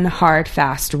one hard,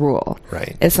 fast rule.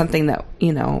 Right. It's something that,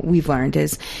 we've learned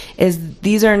is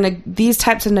these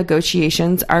types of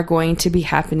negotiations are going to be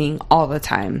happening all the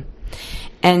time.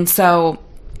 And so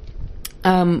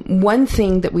one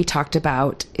thing that we talked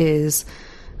about is,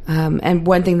 and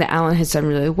one thing that Alan has done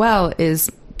really well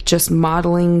is just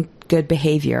modeling good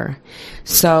behavior.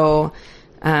 So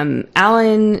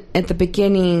Alan, at the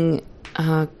beginning,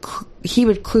 he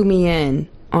would clue me in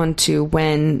onto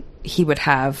when he would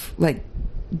have, like,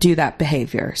 do that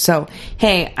behavior. So,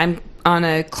 hey, I'm on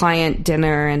a client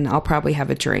dinner and I'll probably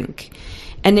have a drink.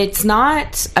 And it's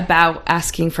not about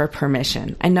asking for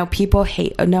permission. I know people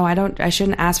hate, I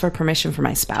shouldn't ask for permission for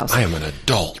my spouse. I am an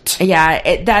adult.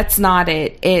 Yeah, that's not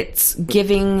it. It's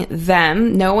giving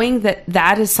them, knowing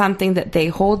that is something that they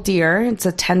hold dear. It's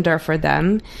a tender for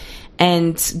them.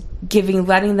 And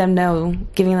letting them know,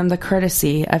 giving them the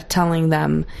courtesy of telling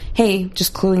them, hey,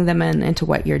 just cluing them into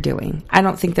what you're doing. I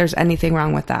don't think there's anything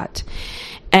wrong with that.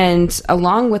 And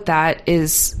along with that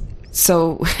is,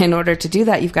 so in order to do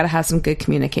that, you've got to have some good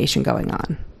communication going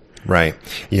on. Right.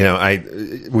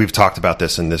 We've talked about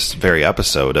this in this very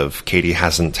episode of Katie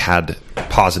hasn't had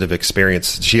positive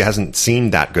experience. She hasn't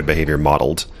seen that good behavior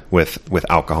modeled with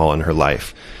alcohol in her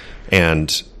life.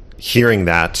 And hearing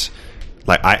that,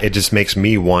 it just makes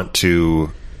me want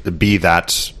to be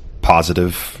that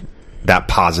positive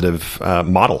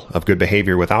model of good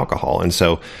behavior with alcohol. And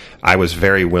so I was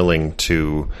very willing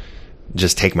to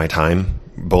just take my time,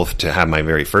 both to have my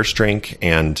very first drink,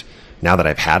 and now that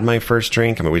I've had my first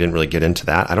drink, we didn't really get into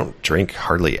that. I don't drink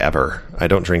hardly ever. I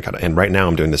don't drink. And right now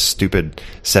I'm doing this stupid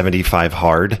 75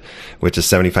 hard, which is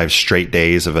 75 straight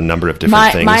days of a number of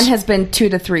different things. Mine has been 2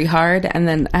 to 3 hard, and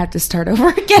then I have to start over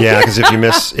again. Yeah, because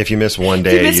if you miss one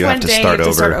day, you have to start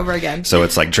over again. So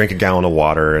it's like drink a gallon of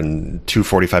water and 2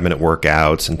 45-minute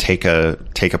workouts and take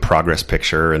a progress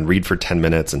picture and read for 10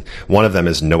 minutes. And one of them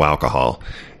is no alcohol.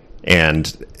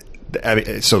 And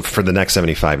so for the next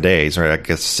 75 days, or I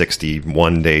guess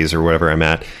 61 days or whatever I'm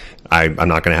at, I'm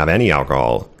not going to have any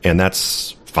alcohol, and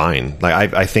that's fine.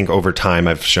 I think over time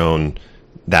I've shown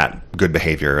that good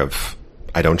behavior of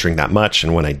I don't drink that much,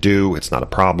 and when I do, it's not a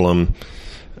problem.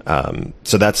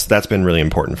 So that's been really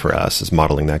important for us, is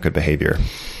modeling that good behavior.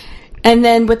 And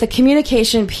then with the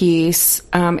communication piece,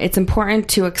 it's important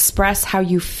to express how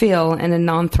you feel in a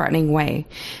non-threatening way.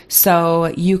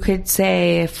 So you could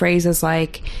say phrases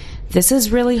like, "This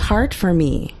is really hard for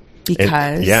me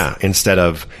because..." Instead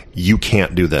of, "You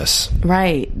can't do this."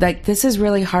 Right. Like, "This is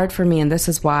really hard for me and this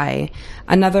is why."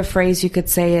 Another phrase you could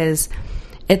say is,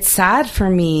 "It's sad for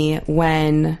me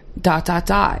when ...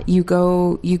 You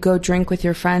go drink with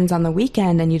your friends on the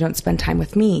weekend and you don't spend time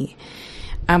with me."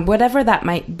 Whatever that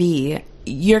might be,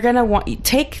 you're going to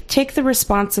take the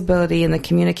responsibility and the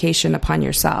communication upon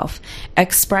yourself.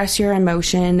 Express your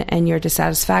emotion and your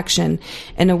dissatisfaction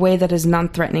in a way that is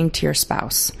non-threatening to your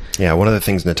spouse. Yeah, one of the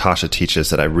things Natasha teaches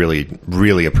that I really,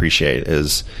 really appreciate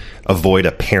is avoid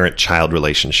a parent-child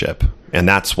relationship. And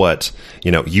that's what,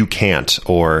 you can't,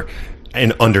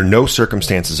 and under no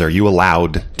circumstances are you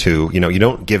allowed to, you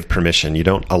don't give permission, you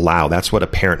don't allow. That's what a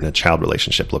parent and a child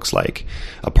relationship looks like.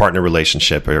 A partner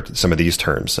relationship, or some of these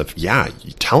terms of, you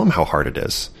tell them how hard it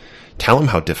is. Tell them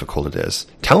how difficult it is.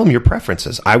 Tell them your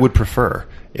preferences. I would prefer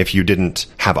if you didn't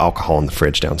have alcohol in the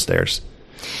fridge downstairs.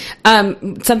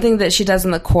 Something that she does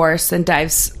in the course and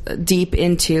dives deep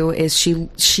into is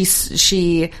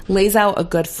she lays out a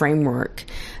good framework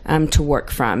to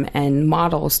work from and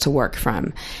models to work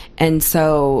from. And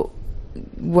so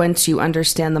once you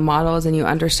understand the models and you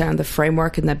understand the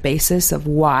framework and the basis of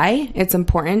why it's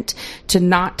important to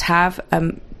not have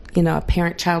a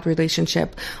parent-child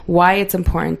relationship, why it's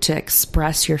important to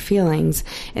express your feelings,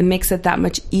 it makes it that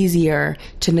much easier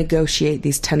to negotiate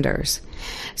these tenders.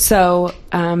 So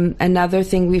another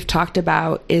thing we've talked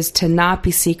about is to not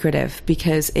be secretive,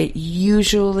 because it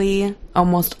usually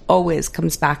almost always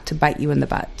comes back to bite you in the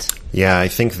butt. Yeah, I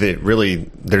think that really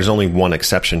there's only one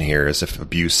exception here, is if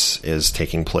abuse is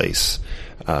taking place.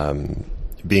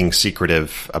 Being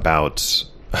secretive about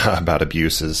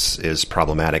abuse is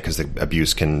problematic, because the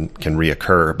abuse can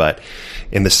reoccur. But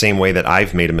in the same way that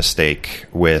I've made a mistake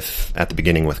at the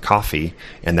beginning with coffee,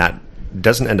 and that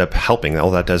doesn't end up helping.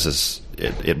 All that does is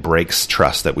it breaks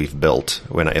trust that we've built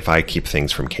if I keep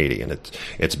things from Katie. And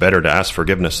it's better to ask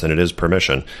forgiveness than it is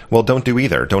permission. Well, don't do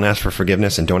either. Don't ask for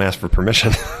forgiveness and don't ask for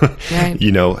permission. Right.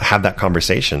 Have that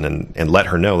conversation and let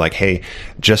her know, like, hey,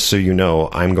 just so you know,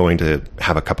 I'm going to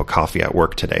have a cup of coffee at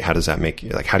work today. How does that make you?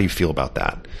 Like, how do you feel about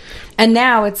that? And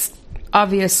now it's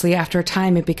obviously, after a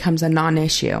time, it becomes a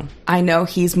non-issue. I know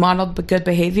he's modeled good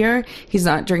behavior. He's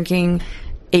not drinking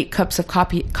 8 cups of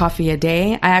coffee a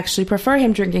day. I actually prefer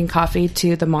him drinking coffee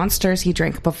to the monsters he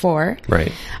drank before.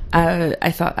 Right.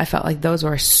 I felt like those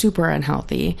were super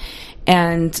unhealthy,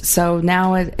 and so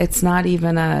now it's not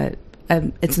even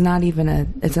it's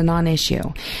a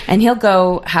non-issue. And he'll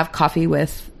go have coffee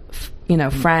with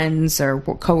friends or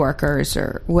coworkers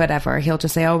or whatever. He'll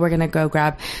just say, "Oh, we're going to go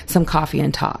grab some coffee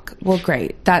and talk." Well,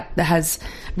 great. That has,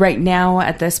 right now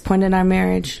at this point in our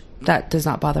marriage, that does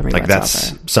not bother me whatsoever.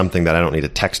 That's something that I don't need to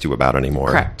text you about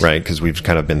anymore. Correct. Right? Because we've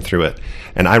kind of been through it.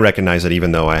 And I recognize that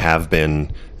even though I have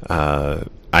been,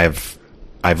 I've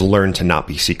learned to not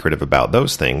be secretive about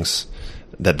those things,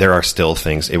 that there are still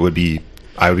things. I would be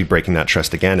breaking that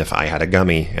trust again if I had a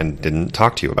gummy and didn't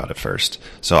talk to you about it first.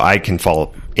 So I can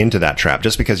fall into that trap.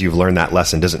 Just because you've learned that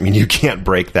lesson doesn't mean you can't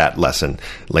break that lesson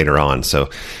later on. So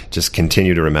just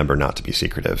continue to remember not to be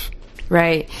secretive.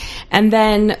 Right. And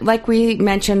then, like we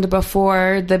mentioned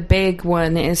before, the big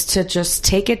one is to just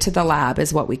take it to the lab,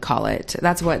 is what we call it.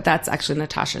 That's actually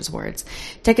Natasha's words.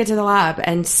 Take it to the lab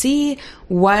and see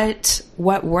what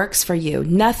works for you.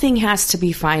 Nothing has to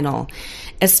be final.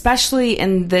 Especially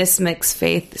in this mixed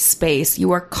faith space,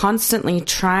 you are constantly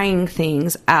trying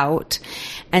things out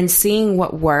and seeing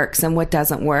what works and what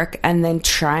doesn't work, and then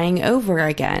trying over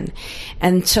again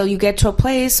until you get to a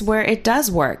place where it does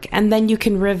work, and then you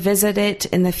can revisit it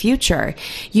in the future.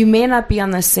 You may not be on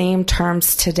the same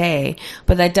terms today,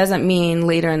 but that doesn't mean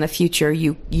later in the future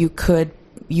you could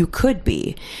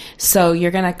be. So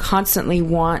you're going to constantly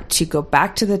want to go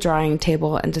back to the drawing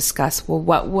table and discuss, well,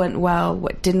 what went well,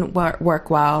 what didn't work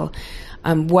well,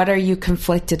 what are you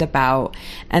conflicted about?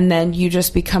 And then you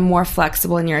just become more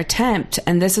flexible in your attempt.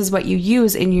 And this is what you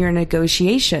use in your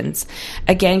negotiations.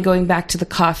 Again, going back to the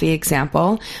coffee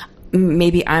example,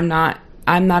 maybe I'm not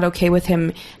okay with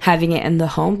him having it in the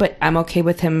home, but I'm okay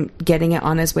with him getting it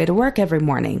on his way to work every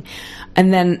morning.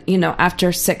 And then,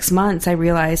 after 6 months, I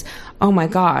realized, oh my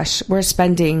gosh, we're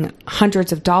spending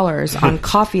hundreds of dollars on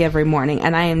coffee every morning,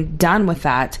 and I am done with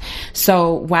that.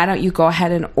 So why don't you go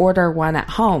ahead and order one at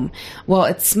home? Well,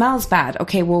 it smells bad.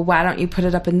 Okay, well, why don't you put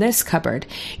it up in this cupboard?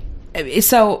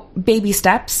 So baby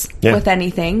steps with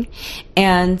anything.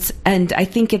 And I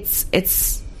think it's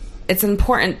an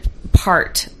important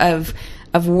part of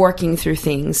working through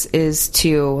things is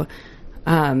to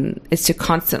is to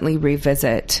constantly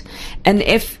revisit. And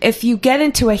if you get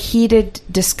into a heated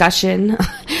discussion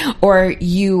or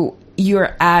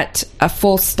you're at a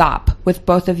full stop with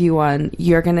both of you on,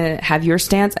 you're going to have your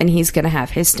stance and he's going to have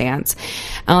his stance.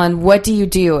 And what do you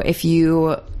do if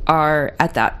you are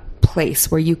at that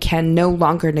place where you can no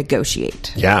longer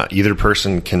negotiate? Yeah, either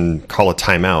person can call a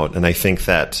timeout. And I think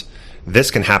that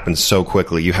this can happen so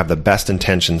quickly. You have the best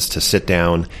intentions to sit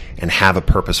down and have a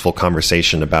purposeful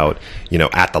conversation about,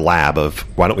 at the lab of,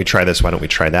 why don't we try this? Why don't we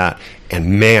try that?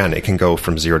 And man, it can go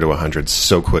from 0 to 100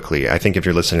 so quickly. I think if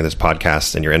you're listening to this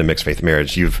podcast and you're in a mixed faith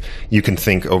marriage, you can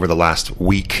think over the last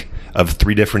week of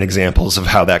 3 different examples of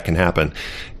how that can happen.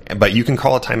 But you can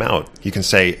call a timeout. You can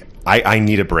say, I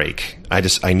need a break.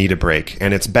 I need a break.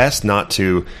 And it's best not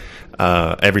to,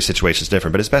 every situation is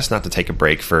different, but it's best not to take a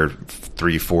break for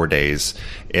 3-4 days.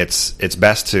 It's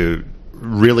best to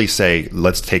really say,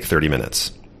 let's take 30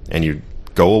 minutes. And you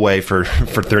go away for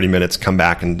 30 minutes, come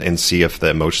back and see if the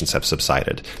emotions have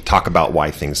subsided. Talk about why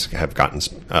things have gotten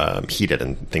heated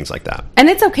and things like that. And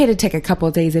it's okay to take a couple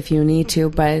of days if you need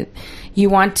to, but you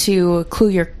want to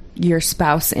clue your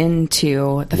spouse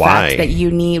into the fact that you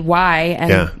need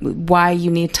why you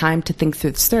need time to think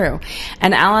this through.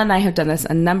 And Alan and I have done this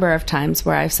a number of times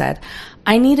where I've said,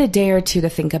 I need a day or two to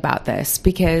think about this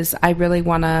because I really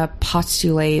want to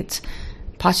postulate,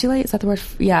 is that the word?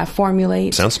 Yeah,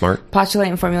 formulate. Sounds smart. Postulate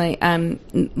and formulate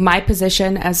my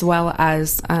position as well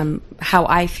as how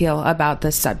I feel about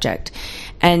this subject.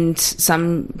 And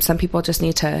some people just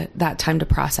need that time to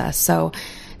process. So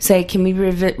say, can we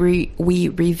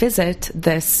revisit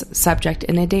this subject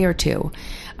in a day or two?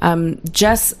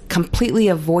 Just completely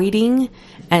avoiding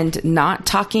and not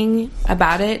talking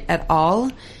about it at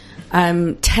all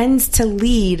tends to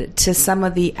lead to some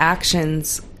of the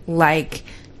actions like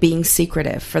being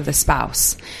secretive for the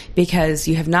spouse because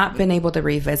you have not been able to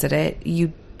revisit it.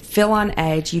 You feel on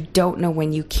edge. You don't know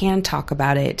when you can talk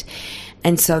about it.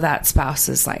 And so that spouse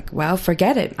is like, well,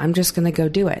 forget it. I'm just going to go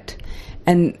do it.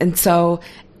 And so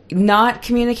not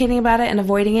communicating about it and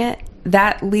avoiding it,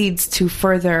 that leads to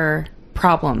further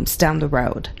problems down the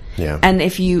road. Yeah. And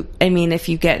if you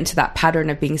get into that pattern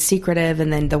of being secretive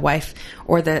and then the wife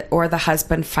or the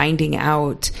husband finding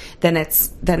out, then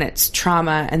it's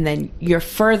trauma and then you're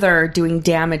further doing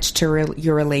damage to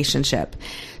your relationship.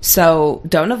 So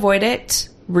don't avoid it,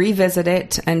 revisit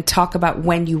it, and talk about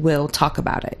when you will talk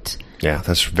about it. Yeah,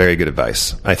 that's very good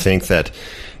advice. I think that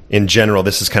in general,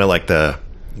 this is kind of like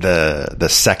the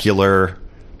secular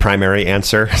primary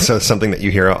answer. So it's something that you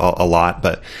hear a lot,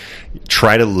 but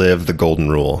try to live the golden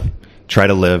rule. Try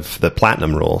to live the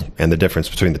platinum rule. And the difference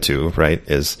between the two, right,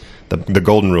 is the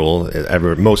golden rule,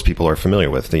 most people are familiar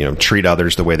with, treat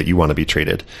others the way that you want to be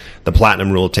treated. The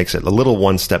platinum rule takes it a little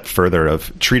one step further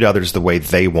of treat others the way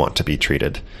they want to be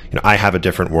treated. I have a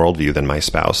different worldview than my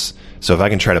spouse. So if I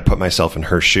can try to put myself in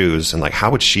her shoes and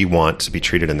how would she want to be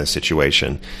treated in this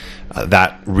situation?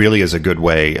 That really is a good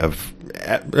way of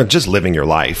just living your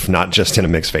life, not just in a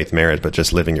mixed faith marriage, but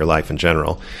just living your life in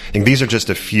general. I think these are just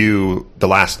a few, the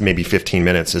last maybe 15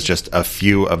 minutes is just a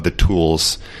few of the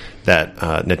tools that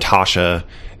Natasha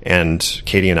and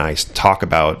Katie and I talk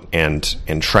about and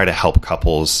try to help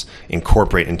couples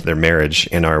incorporate into their marriage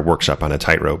in our workshop on a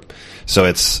tightrope. So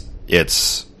it's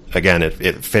again,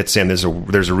 it fits in. There's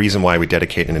a reason why we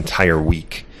dedicate an entire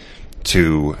week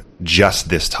to just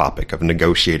this topic of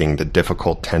negotiating the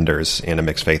difficult tenders in a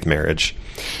mixed faith marriage.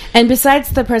 And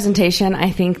besides the presentation, I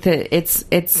think that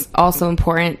it's also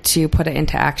important to put it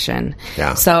into action.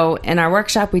 Yeah. So in our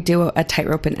workshop, we do a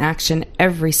tightrope in action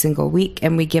every single week,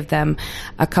 and we give them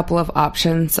a couple of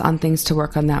options on things to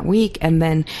work on that week. And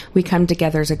then we come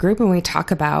together as a group and we talk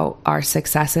about our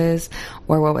successes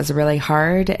or what was really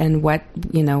hard and what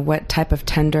type of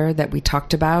tender that we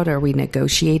talked about or we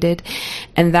negotiated.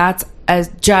 And that's as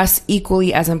just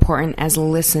equally as important as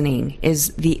listening is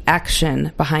the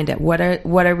action behind it. What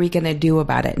are we going to do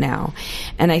about it now?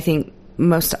 And I think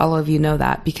most all of you know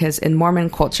that because in Mormon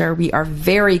culture, we are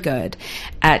very good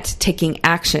at taking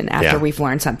action after we've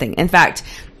learned something. In fact,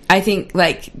 I think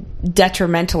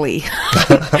detrimentally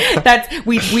that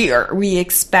we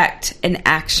expect an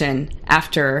action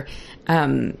after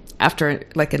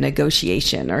like a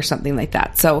negotiation or something like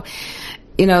that. So,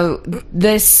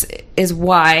 this is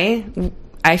why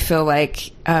I feel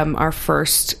like our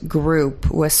first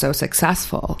group was so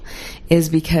successful is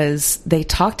because they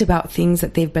talked about things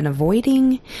that they've been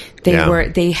avoiding.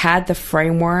 They had the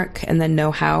framework and the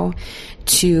know-how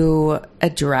to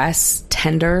address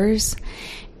tenders,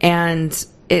 and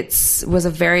it was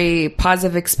a very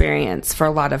positive experience for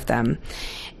a lot of them.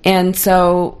 And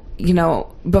so,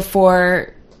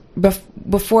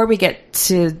 before we get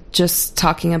to just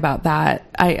talking about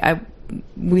that,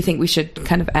 we think we should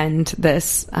kind of end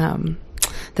this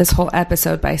this whole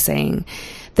episode by saying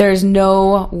there's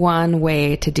no one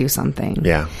way to do something.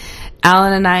 Yeah.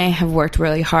 Alan and I have worked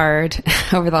really hard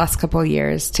over the last couple of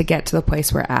years to get to the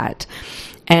place we're at.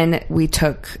 And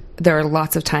there are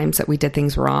lots of times that we did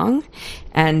things wrong.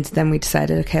 And then we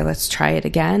decided, okay, let's try it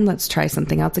again. Let's try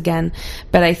something else again.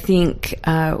 But I think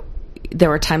there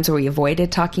were times where we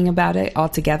avoided talking about it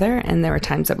altogether. And there were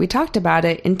times that we talked about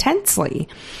it intensely.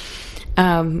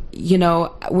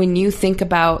 When you think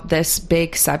about this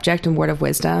big subject and Word of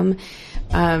Wisdom,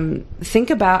 think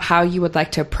about how you would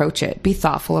like to approach it. Be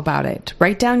thoughtful about it.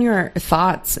 Write down your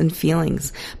thoughts and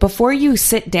feelings before you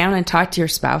sit down and talk to your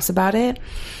spouse about it.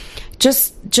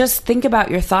 Just think about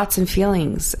your thoughts and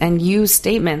feelings and use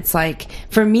statements like,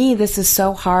 for me, this is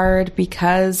so hard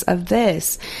because of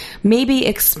this. Maybe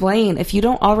explain, if you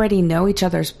don't already know each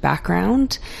other's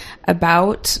background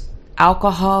about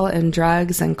alcohol and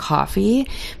drugs and coffee,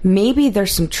 maybe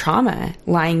there's some trauma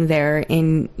lying there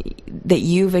that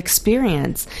you've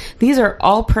experienced. These are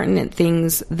all pertinent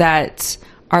things that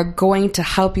are going to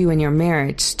help you in your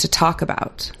marriage to talk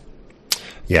about.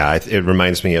 Yeah, it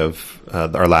reminds me of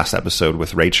our last episode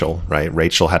with Rachel, right?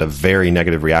 Rachel had a very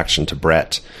negative reaction to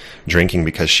Brett drinking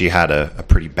because she had a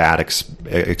pretty bad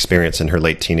experience in her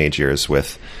late teenage years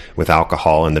with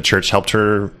alcohol, and the church helped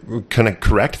her kind of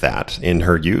correct that in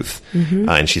her youth. Mm-hmm.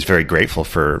 And she's very grateful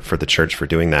for the church for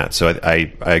doing that. So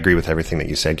I agree with everything that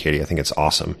you said, Katie. I think it's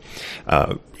awesome.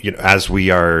 As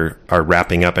we are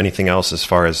wrapping up, anything else as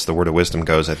far as the Word of Wisdom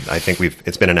goes? I think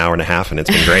it's been an hour and a half, and it's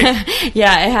been great.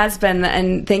 Yeah, it has been,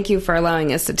 and thank you for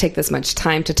allowing us to take this much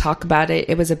time to talk about it.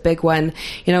 It was a big one.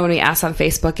 When we asked on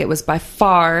Facebook, it was by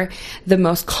far the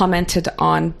most commented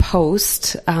on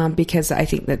post, because I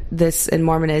think that this in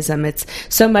Mormonism, it's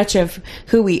so much of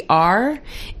who we are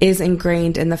is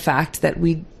ingrained in the fact that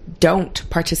we don't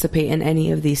participate in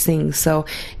any of these things. So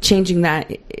changing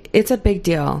that, it's a big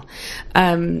deal.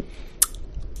 I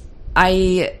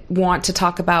want to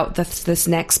talk about this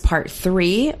next part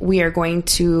 3. We are going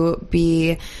to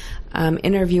be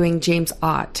interviewing James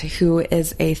Ott, who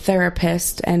is a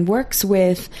therapist and works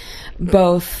with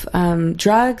both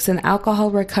drugs and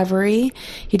alcohol recovery.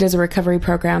 He does a recovery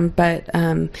program, but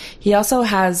he also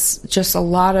has just a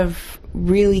lot of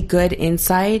really good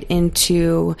insight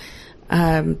into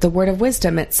the Word of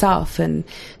Wisdom itself, and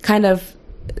kind of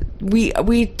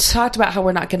we talked about how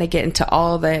we're not going to get into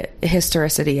all the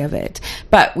historicity of it,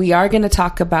 but we are going to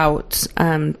talk about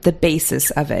the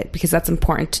basis of it, because that's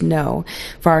important to know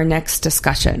for our next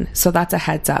discussion. So that's a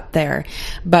heads up there.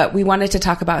 But we wanted to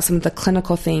talk about some of the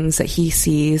clinical things that he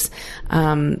sees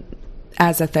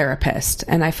as a therapist,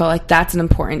 and I feel like that's an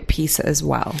important piece as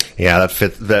well. Yeah,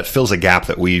 that fills a gap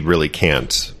that we really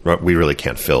can't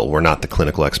fill. We're not the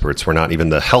clinical experts. We're not even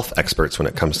the health experts when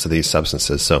it comes to these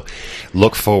substances. So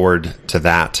look forward to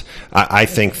that. I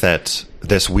think that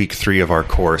this week 3 of our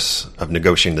course of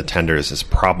negotiating the tenders is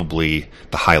probably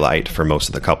the highlight for most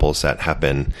of the couples that have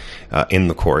been in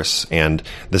the course. And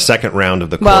the second round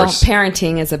of the course,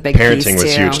 parenting is a big piece Parenting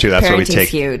was huge too. That's why we take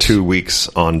huge. 2 weeks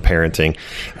on parenting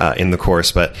in the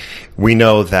course. But we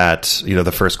know that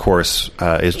the first course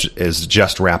is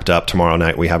just wrapped up. Tomorrow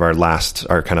night we have our last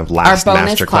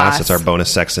master class. It's our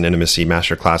bonus sex and intimacy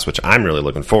master class, which I'm really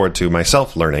looking forward to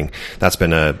myself learning. That's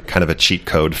been a kind of a cheat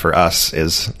code for us,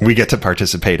 is we get to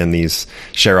participate in these,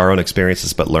 share our own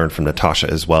experiences, but learn from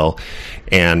Natasha as well.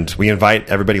 And we invite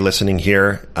everybody listening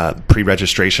here.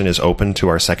 Pre-registration is open to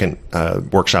our second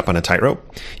workshop on a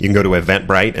tightrope. You can go to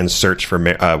Eventbrite and search for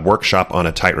workshop on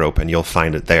a tightrope, and you'll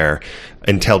find it there.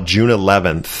 Until June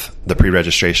 11th, the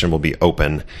pre-registration will be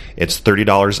open. It's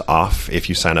 $30 off if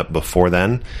you sign up before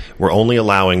then. We're only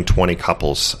allowing 20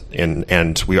 couples,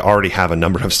 and we already have a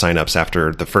number of signups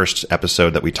after the first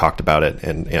episode that we talked about it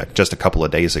and just a couple of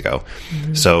days ago.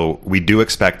 Mm-hmm. So we do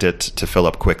expect it to fill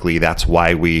up quickly. That's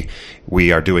why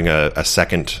we are doing a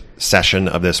second session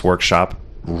of this workshop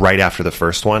right after the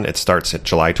first one. It starts at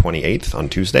July 28th on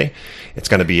Tuesday. It's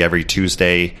going to be every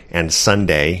Tuesday and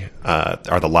Sunday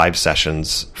are the live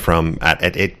sessions from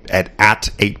at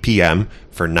 8 p.m.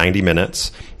 for 90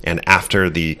 minutes. And after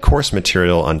the course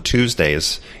material on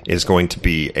Tuesdays is going to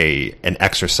be an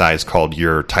exercise called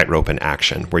Your Tightrope in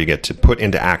Action, where you get to put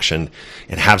into action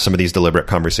and have some of these deliberate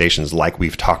conversations like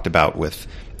we've talked about with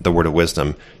the Word of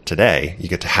Wisdom today. You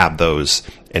get to have those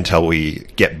until we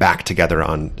get back together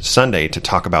on Sunday to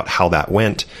talk about how that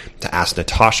went, to ask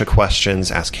Natasha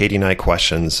questions, ask Katie and I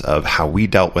questions of how we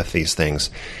dealt with these things.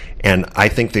 And I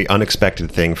think the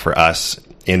unexpected thing for us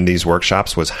in these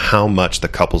workshops was how much the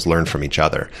couples learned from each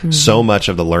other. So much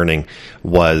of the learning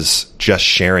was just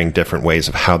sharing different ways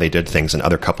of how they did things, and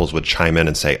other couples would chime in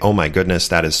and say, oh my goodness,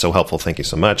 that is so helpful. Thank you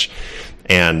so much.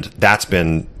 And that's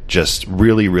been just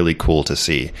really, really cool to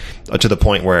see, to the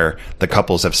point where the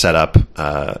couples have set up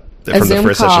from the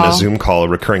first session a Zoom call, a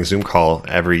recurring Zoom call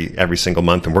every single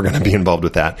month, and we're going to be involved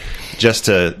with that just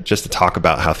to talk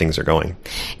about how things are going.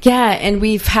 Yeah, and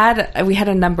we had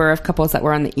a number of couples that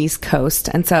were on the East Coast,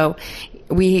 and so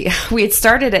we had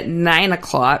started at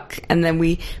 9:00, and then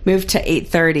we moved to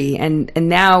 8:30, and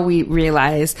now we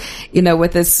realize,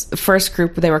 with this first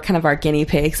group, they were kind of our guinea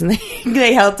pigs, and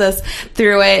they helped us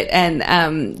through it,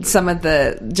 and some of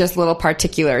the just little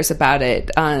particulars about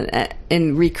it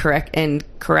in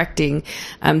correcting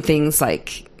things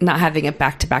like not having a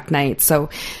back-to-back night. So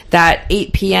that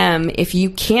 8 p.m., if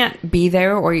you can't be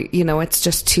there, or it's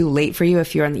just too late for you,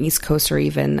 if you're on the East Coast, or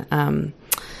even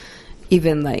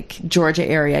like Georgia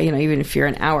area, even if you're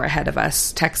an hour ahead of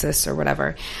us, Texas or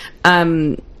whatever,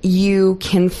 you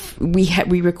can,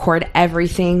 we record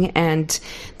everything, and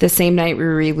the same night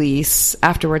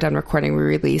after we're done recording, we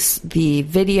release the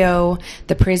video,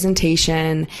 the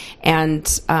presentation,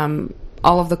 and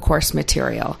all of the course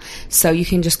material. So you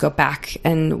can just go back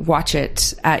and watch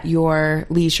it at your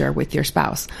leisure with your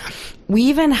spouse. We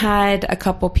even had a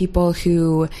couple people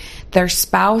who their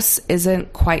spouse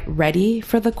isn't quite ready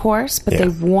for the course, but they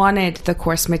wanted the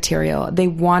course material. They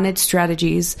wanted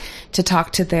strategies to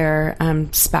talk to their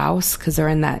spouse, because they're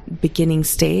in that beginning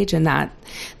stage, and that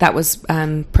was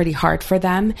pretty hard for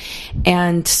them.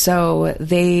 And so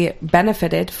they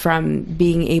benefited from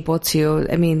being able to,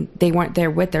 they weren't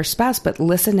there with their spouse, but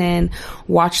listen in,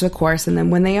 watch the course, and then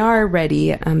when they are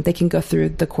ready, they can go through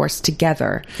the course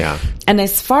together. Yeah. And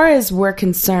as far as we're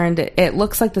concerned, it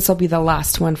looks like this will be the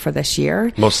last one for this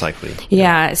year. Most likely.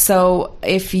 Yeah. So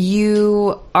if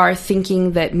you are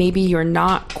thinking that maybe you're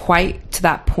not quite to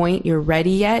that point, you're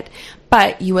ready yet,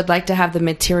 but you would like to have the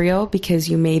material because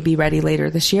you may be ready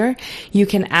later this year, you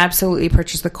can absolutely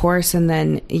purchase the course, and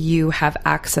then you have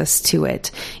access to it.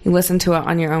 You listen to it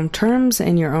on your own terms,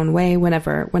 in your own way,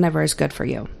 whenever is good for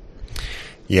you.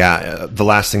 Yeah. The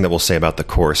last thing that we'll say about the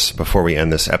course before we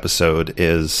end this episode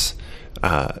is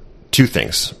two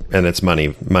things, and it's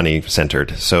money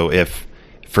centered. So if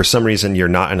for some reason you're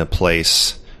not in a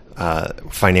place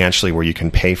financially where you can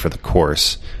pay for the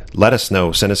course, let us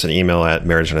know. Send us an email at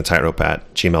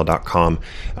marriageonatightrope@gmail.com.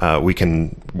 We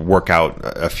can work out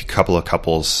a couple of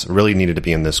couples really needed to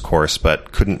be in this course,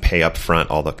 but couldn't pay up front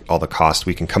all the cost.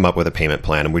 We can come up with a payment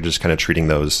plan, and we're just kind of treating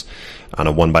those on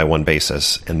a one-by-one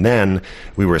basis. And then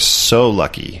we were so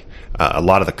lucky. A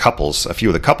few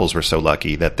of the couples were so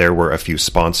lucky that there were a few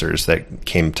sponsors that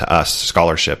came to us,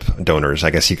 scholarship donors,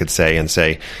 I guess you could say, and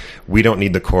say, we don't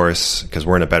need the course because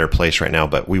we're in a better place right now,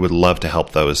 but we would love to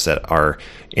help those that are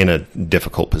in a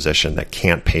difficult position that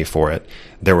can't pay for it.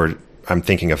 I'm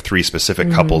thinking of 3 specific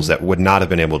couples that would not have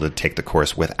been able to take the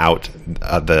course without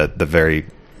the very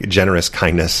generous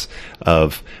kindness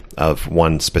of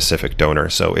one specific donor.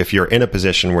 So if you're in a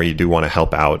position where you do want to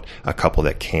help out a couple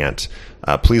that can't,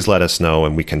 please let us know,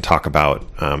 and we can talk about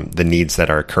the needs that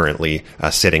are currently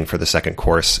sitting for the second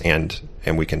course, and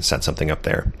we can set something up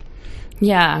there.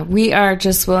 Yeah, we are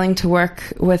just willing to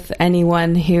work with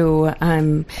anyone who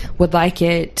would like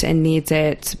it and needs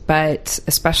it, but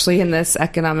especially in this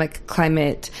economic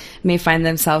climate, may find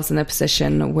themselves in a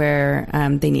position where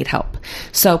they need help.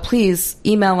 So please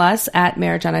email us at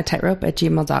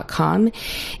marriageonatightrope@gmail.com.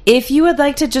 If you would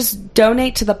like to just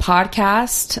donate to the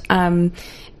podcast,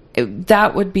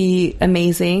 that would be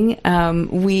amazing.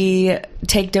 We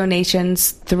take donations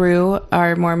through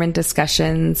our Mormon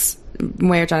Discussions,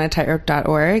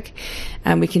 marriageonatightrope.org.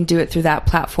 We can do it through that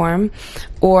platform,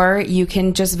 or you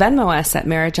can just Venmo us at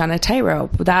Marriage on a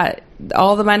Tightrope. That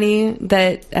all the money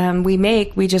that we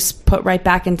make, we just put right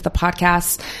back into the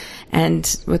podcast,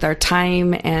 and with our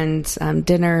time and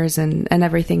dinners and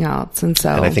everything else. And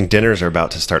I think dinners are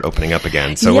about to start opening up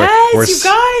again. So yes, we're you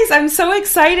guys, I'm so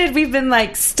excited. We've been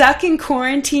stuck in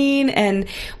quarantine, and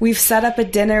we've set up a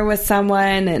dinner with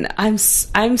someone, and I'm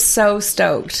so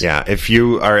stoked. Yeah, if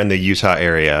you are in the Utah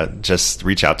area, just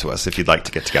reach out to us if you'd like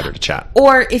to get together to chat.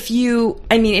 Or if you're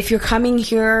coming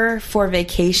here for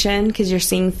vacation because you're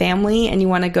seeing family and you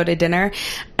want to go to dinner,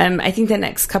 I think the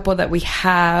next couple that we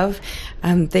have,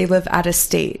 they live out of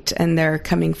state and they're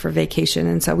coming for vacation,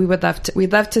 and so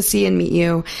we'd love to see and meet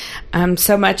you.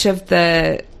 So much of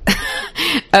the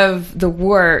of the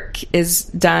work is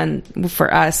done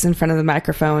for us in front of the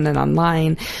microphone and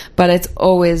online, but it's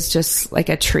always just like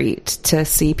a treat to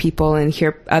see people and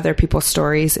hear other people's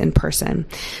stories in person.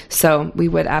 So we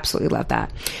would absolutely love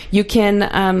that. You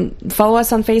can follow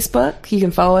us on Facebook. You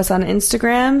can follow us on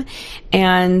Instagram.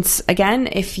 And again,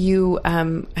 if you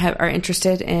are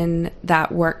interested in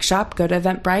that workshop, go to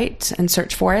Eventbrite and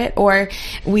search for it. Or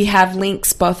we have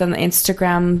links both on the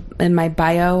Instagram in my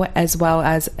bio as well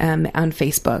as on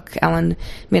Facebook. Ellen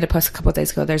made a post a couple of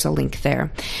days ago. There's a link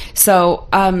there. So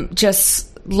just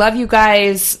love you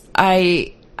guys.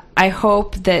 I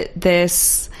hope that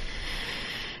this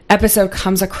episode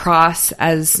comes across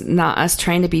as not us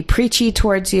trying to be preachy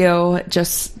towards you,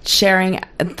 just sharing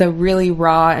the really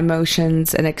raw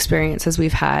emotions and experiences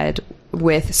we've had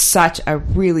with such a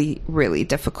really, really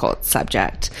difficult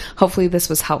subject. Hopefully this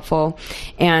was helpful,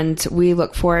 and we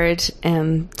look forward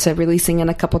to releasing in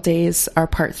a couple days our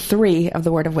part 3 of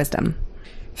the Word of Wisdom.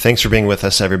 Thanks for being with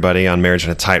us, everybody, on Marriage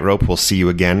on a Tightrope. We'll see you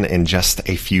again in just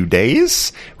a few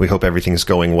days. We hope everything's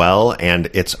going well, and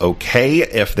it's okay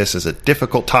if this is a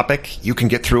difficult topic. You can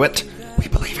get through it. We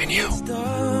believe in you.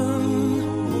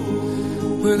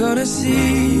 We're gonna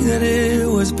see that it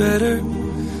was better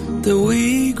that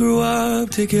we grew up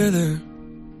together.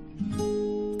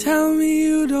 Tell me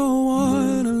you don't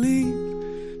wanna leave,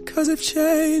 'cause if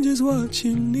change is what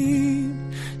you need,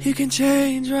 you can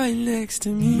change right next to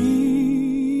me.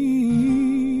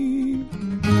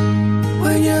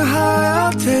 When you're high,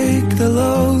 I'll take the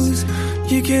lows.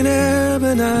 You can ebb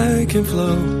and I can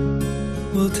flow.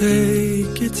 We'll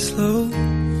take it slow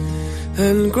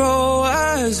and grow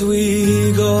as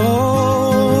we go.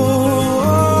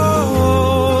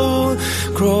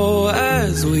 Grow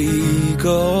as we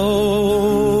go.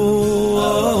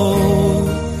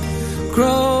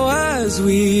 Grow as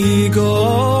we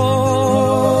go.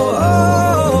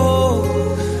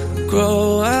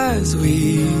 Grow as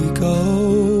we